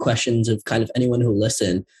asking questions of kind of anyone who will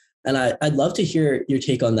listen. And I'd love to hear your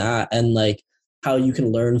take on that and like how you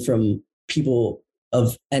can learn from people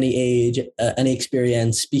of any age, any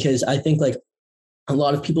experience, because I think like a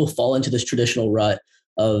lot of people fall into this traditional rut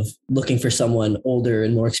of looking for someone older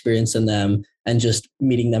and more experienced than them and just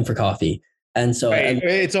meeting them for coffee. And so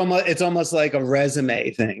it's almost like a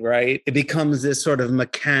resume thing, right? It becomes this sort of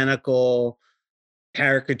mechanical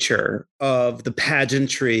caricature of the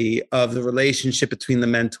pageantry of the relationship between the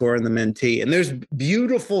mentor and the mentee. And there's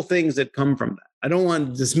beautiful things that come from that. I don't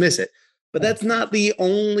want to dismiss it, but that's not the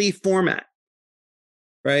only format,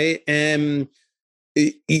 right? And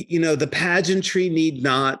the pageantry need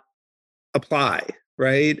not apply,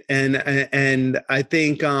 right? And I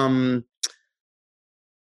think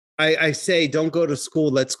I say, don't go to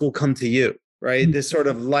school, let school come to you, right? This sort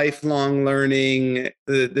of lifelong learning,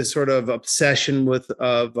 this sort of obsession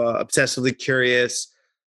obsessively curious,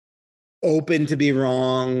 open to be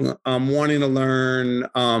wrong, wanting to learn.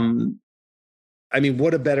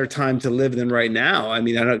 What a better time to live than right now?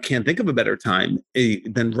 Can't think of a better time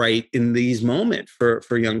than right in these moments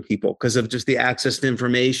for young people because of just the access to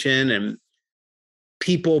information and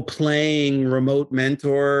people playing remote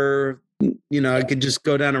mentor. I could just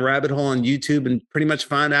go down a rabbit hole on YouTube and pretty much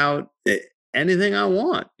find out anything I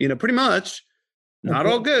want, pretty much. Not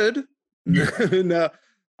all good. No.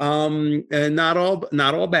 And not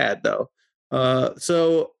all bad though.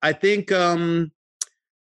 So I think, young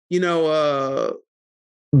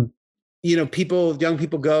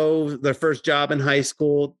people go their first job in high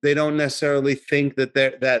school. They don't necessarily think that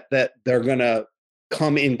they're going to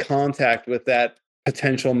come in contact with that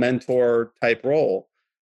potential mentor type role.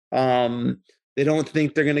 They don't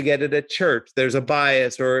think they're going to get it at church. There's a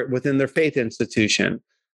bias or within their faith institution.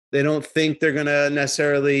 They don't think they're going to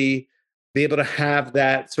necessarily be able to have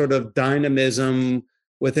that sort of dynamism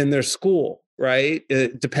within their school, right?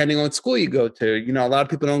 Depending on what school you go to. A lot of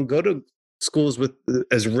people don't go to schools with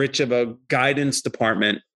as rich of a guidance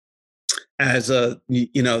department as the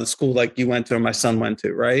school like you went to or my son went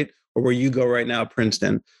to, right? Or where you go right now,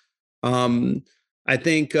 Princeton. I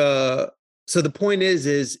think, so the point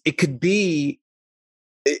is it could be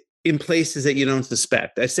in places that you don't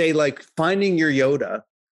suspect. I say like finding your Yoda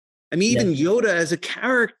I mean, Yeah. even Yoda as a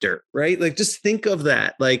character, right? Like, just think of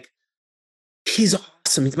that. Like, he's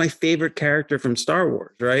awesome. He's my favorite character from Star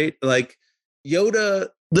Wars, right? Like, Yoda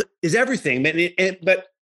is everything, but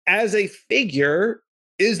as a figure,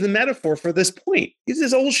 is the metaphor for this point. He's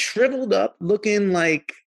this old shriveled up looking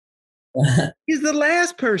like he's the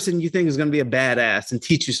last person you think is going to be a badass and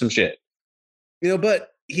teach you some shit,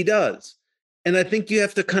 but he does. And I think you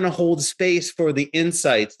have to kind of hold space for the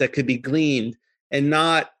insights that could be gleaned and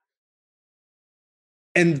not,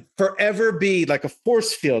 and forever be like a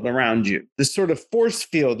force field around you, this sort of force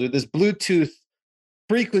field or this Bluetooth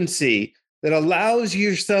frequency that allows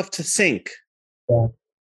yourself to sync. Yeah.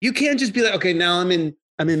 You can't just be like, okay, now I'm in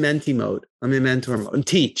mentee mode. I'm in mentor mode and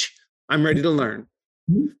teach. I'm ready to learn.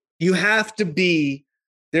 Mm-hmm. You have to be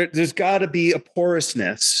there. There's got to be a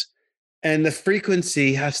porousness, and the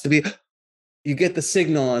frequency has to be. You get the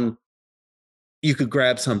signal, and you could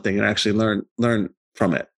grab something and actually learn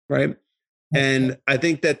from it, right? And I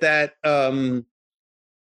think that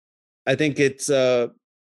I think it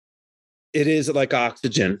is like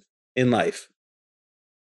oxygen in life.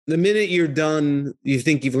 The minute you're done, you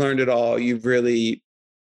think you've learned it all. You're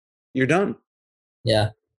done. Yeah.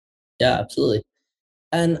 Yeah, absolutely.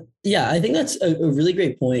 And yeah, I think that's a really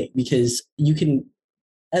great point, because you can,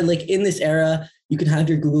 and like in this era, you can have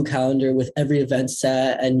your Google Calendar with every event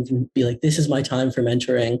set, and you can be like, this is my time for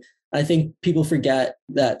mentoring. I think people forget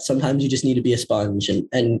that sometimes you just need to be a sponge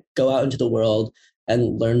and go out into the world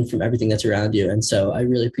and learn from everything that's around you. And so I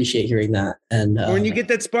really appreciate hearing that. And when you get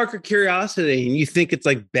that spark of curiosity and you think it's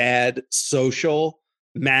like bad social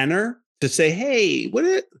manner to say, hey,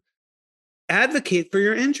 advocate for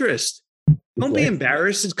your interest. Don't be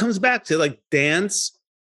embarrassed. It comes back to like dance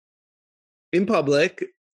in public,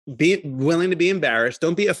 be willing to be embarrassed.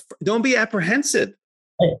 Don't be apprehensive.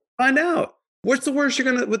 Right. Find out what's the worst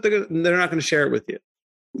they're not going to share it with you.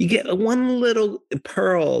 You get one little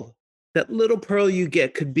pearl. That little pearl you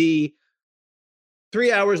get could be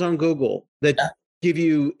 3 hours on Google that give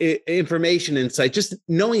you information, insight, just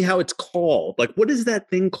knowing how it's called. Like, what is that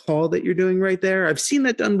thing called that you're doing right there? I've seen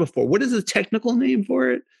that done before. What is the technical name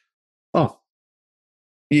for it? Oh,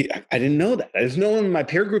 yeah, I didn't know that. There's no one in my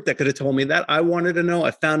peer group that could have told me that. I wanted to know.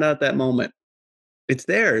 I found out that moment. It's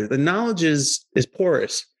there. The knowledge is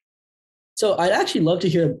porous. So I'd actually love to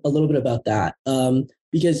hear a little bit about that,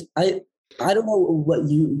 because I don't know what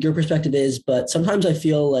your perspective is, but sometimes I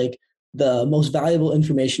feel like the most valuable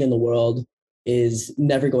information in the world is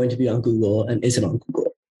never going to be on Google and isn't on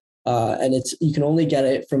Google. And you can only get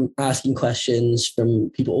it from asking questions from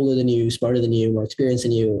people older than you, smarter than you, more experienced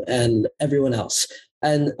than you, and everyone else.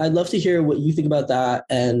 And I'd love to hear what you think about that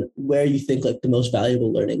and where you think like the most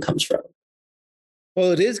valuable learning comes from.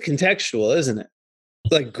 Well, it is contextual, isn't it?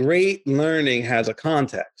 Like, great learning has a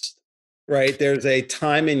context, right? There's a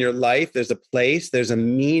time in your life, there's a place, there's a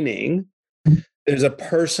meaning, there's a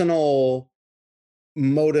personal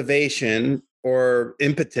motivation or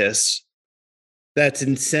impetus that's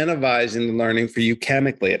incentivizing the learning for you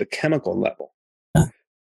chemically at a chemical level,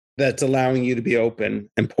 that's allowing you to be open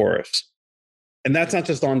and porous. And that's not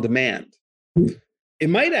just on demand. It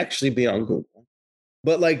might actually be on Google,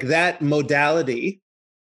 but like that modality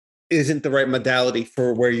isn't the right modality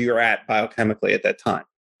for where you're at biochemically at that time,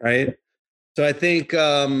 right? So I think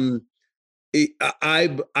I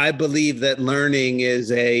believe that learning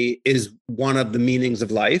is one of the meanings of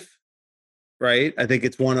life, right? I think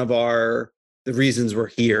it's one of the reasons we're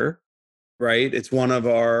here, right? It's one of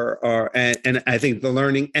our and I think the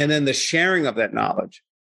learning and then the sharing of that knowledge,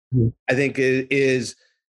 I think is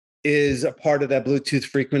a part of that Bluetooth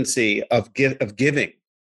frequency of giving,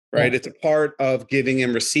 right? Yeah. It's a part of giving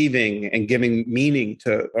and receiving and giving meaning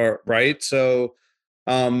to, right? So,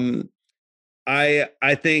 I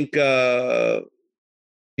think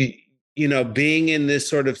being in this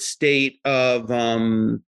sort of state of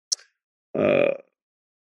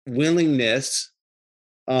willingness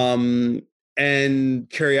and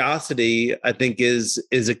curiosity, I think is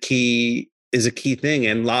a key thing,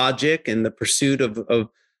 and logic and the pursuit of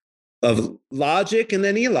logic and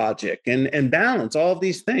then illogic and balance, all of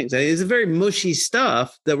these things. It's a very mushy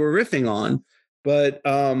stuff that we're riffing on, but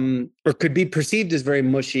or could be perceived as very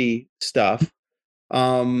mushy stuff,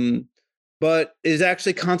 but is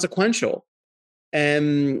actually consequential.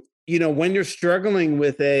 And when you're struggling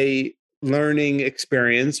with a learning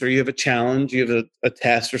experience, or you have a challenge, you have a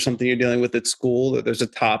test or something you're dealing with at school, or there's a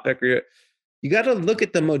topic, or you got to look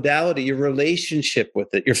at the modality, your relationship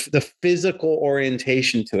with it, the physical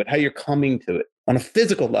orientation to it, how you're coming to it on a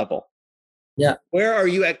physical level. Yeah. Where are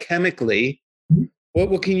you at chemically?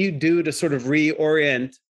 What can you do to sort of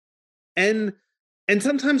reorient and and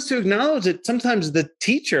sometimes to acknowledge that sometimes the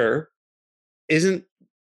teacher isn't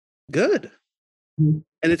good. And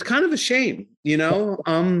it's kind of a shame,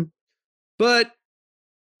 but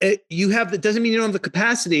you have that doesn't mean you don't have the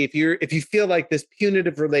capacity. If you feel like this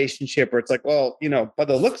punitive relationship where it's like, well, by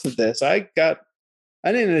the looks of this, I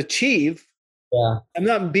didn't achieve. Yeah. I'm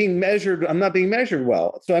not being measured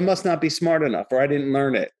well. So I must not be smart enough, or I didn't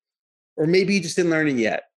learn it. Or maybe you just didn't learn it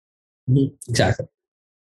yet. Exactly.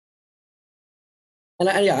 And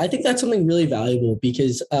I think that's something really valuable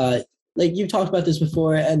because like you've talked about this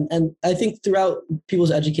before, and I think throughout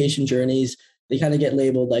people's education journeys, they kind of get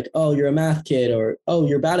labeled like, oh, you're a math kid, or oh,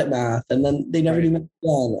 you're bad at math, and then they never do math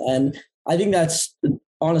again. And I think that's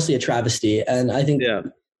honestly a travesty. And I think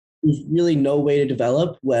there's really no way to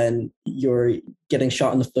develop when you're getting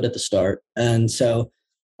shot in the foot at the start. And so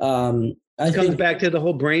it comes back to the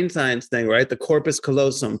whole brain science thing, right? The corpus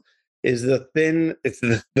callosum is it's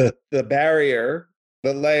the barrier,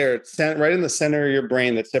 the layer right in the center of your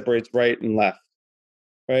brain that separates right and left,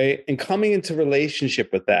 right? And coming into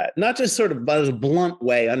relationship with that, not just sort of a blunt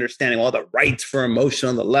way, understanding all the rights for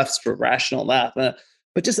emotional, the lefts for rational, but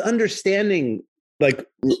just understanding, like,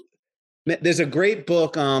 there's a great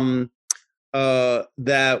book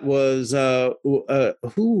that was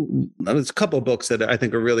there's a couple of books that I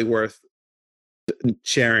think are really worth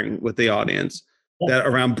sharing with the audience that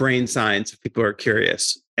around brain science, if people are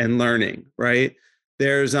curious and learning, right?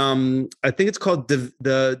 There's I think it's called the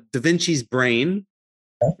Da Vinci's Brain.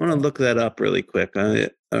 I want to look that up really quick.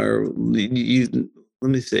 Let me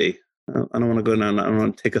see. I don't want to go down. I don't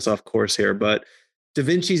want to take us off course here, but Da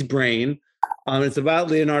Vinci's Brain. It's about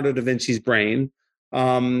Leonardo da Vinci's brain.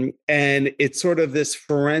 And it's sort of this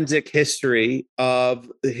forensic history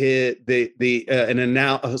of sort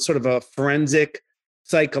of a forensic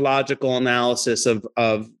psychological analysis of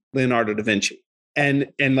Leonardo da Vinci,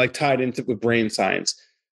 and like tied into with brain science.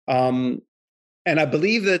 And I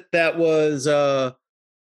believe that was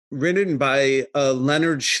written by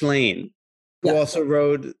Leonard Shlain, who also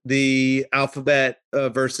wrote The Alphabet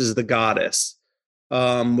versus the Goddess,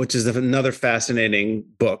 which is another fascinating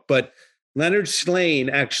book. But Leonard Shlain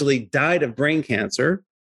actually died of brain cancer,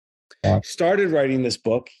 started writing this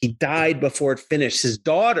book. He died before it finished. His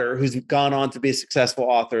daughter, who's gone on to be a successful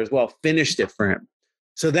author as well, finished it for him.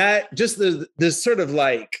 So that just this sort of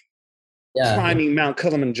like climbing Mount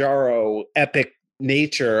Kilimanjaro epic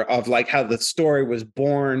nature of like how the story was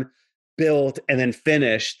born, built, and then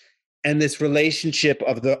finished. And this relationship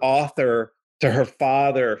of the author to her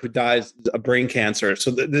father who dies of brain cancer.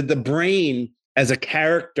 So the brain as a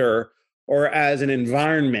character or as an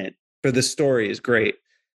environment for the story is great.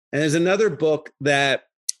 And there's another book that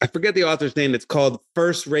I forget the author's name. It's called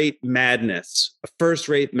First Rate Madness. First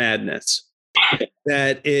Rate Madness.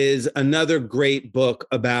 That is another great book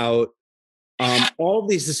about all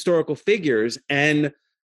these historical figures. And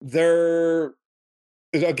they're,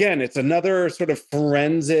 again, it's another sort of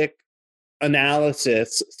forensic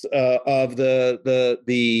analysis of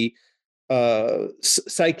the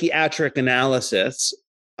psychiatric analysis,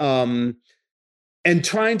 and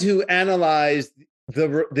trying to analyze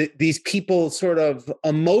these people's sort of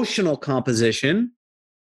emotional composition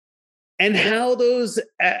and how those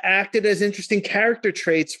acted as interesting character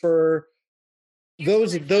traits for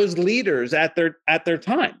those leaders at their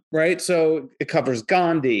time, right? So it covers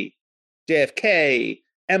Gandhi, JFK,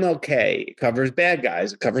 MLK. It covers bad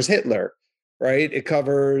guys. It covers Hitler, right? It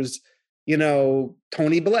covers,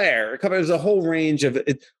 Tony Blair. It covers a whole range of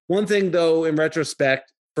it. One thing, though, in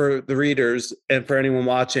retrospect, for the readers and for anyone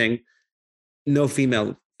watching, no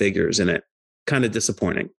female figures in it. Kind of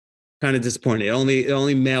disappointing.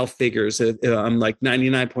 Only male figures. I'm like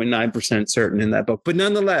 99.9% certain in that book. But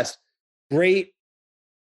nonetheless, great.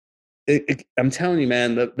 I'm telling you,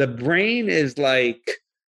 man, the brain is like,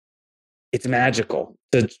 it's magical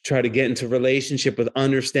to try to get into relationship with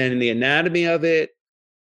understanding the anatomy of it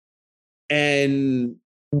and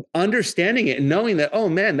understanding it and knowing that, oh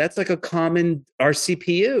man, that's like a common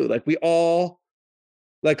RCPU. Like we all,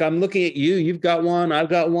 like I'm looking at you, you've got one, I've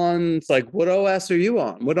got one. It's like, what OS are you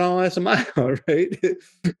on? What OS am I on? Right?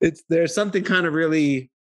 There's something kind of really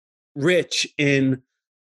rich in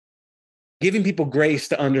giving people grace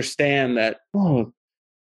to understand that, oh,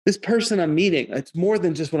 this person I'm meeting, it's more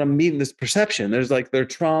than just what I'm meeting, this perception. There's like their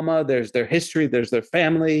trauma, there's their history, there's their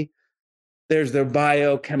family, there's their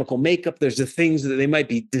biochemical makeup, there's the things that they might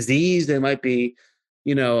be diseased, they might be,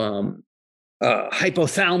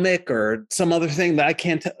 hypothalamic or some other thing that I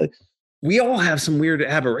can't tell. We all have some weird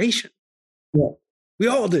aberration. Yeah. We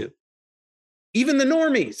all do. Even the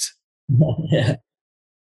normies. Yeah.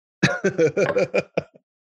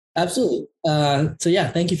 Absolutely. So yeah,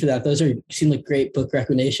 thank you for that. Those seem like great book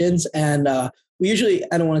recommendations. And we usually,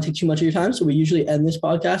 I don't want to take too much of your time, so we usually end this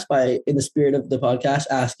podcast by, in the spirit of the podcast,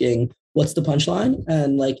 asking, what's the punchline?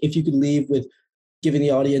 And like, if you could leave with giving the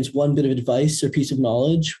audience one bit of advice or piece of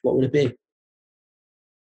knowledge, what would it be?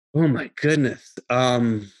 Oh my goodness.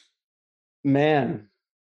 Man,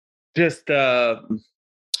 just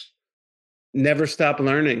never stop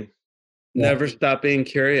learning. Yeah. Never stop being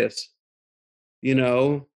curious. You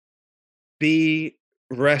know, be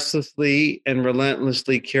restlessly and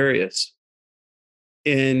relentlessly curious.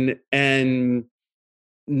 And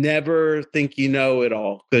never think you know it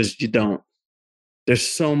all, because you don't. There's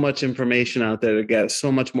so much information out there to get,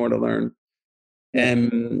 so much more to learn.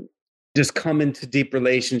 And just come into deep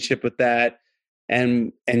relationship with that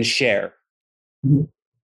and share. Mm-hmm.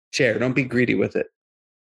 Share. Don't be greedy with it.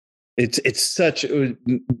 It's such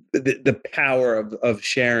the power of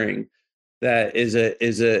sharing that is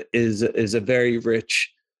a very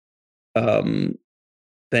rich thing.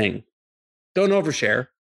 Don't overshare.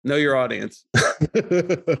 Know your audience.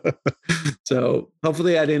 So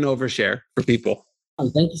hopefully I didn't overshare for people.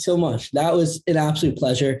 Thank you so much. That was an absolute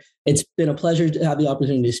pleasure. It's been a pleasure to have the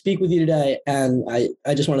opportunity to speak with you today. And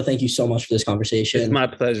I just want to thank you so much for this conversation. It's my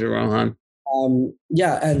pleasure, Rohan.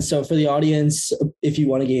 Yeah. And so for the audience, if you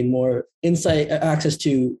want to gain more access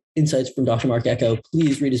to insights from Dr. Mark Ecko,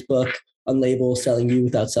 please read his book, Unlabel: Selling You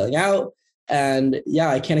Without Selling Out. And yeah,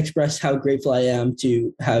 I can't express how grateful I am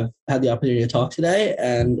to have had the opportunity to talk today.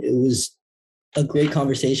 And it was a great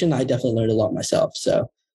conversation. I definitely learned a lot myself.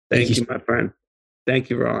 So thank you, my friend. Thank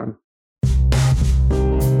you, Ron.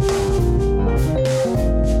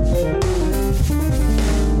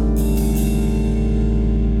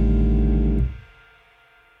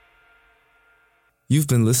 You've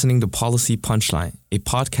been listening to Policy Punchline, a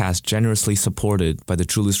podcast generously supported by the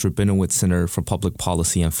Julius Rabinowitz Center for Public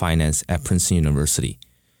Policy and Finance at Princeton University.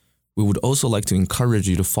 We would also like to encourage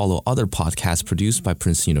you to follow other podcasts produced by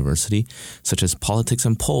Princeton University, such as Politics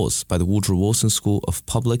and Polls by the Woodrow Wilson School of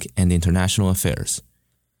Public and International Affairs.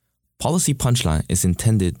 Policy Punchline is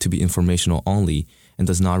intended to be informational only and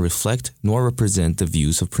does not reflect nor represent the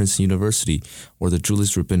views of Princeton University or the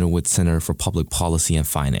Julius Rabinowitz Center for Public Policy and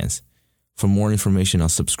Finance. For more information on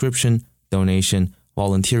subscription, donation,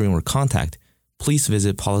 volunteering, or contact, please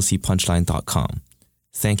visit policypunchline.com.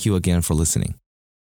 Thank you again for listening.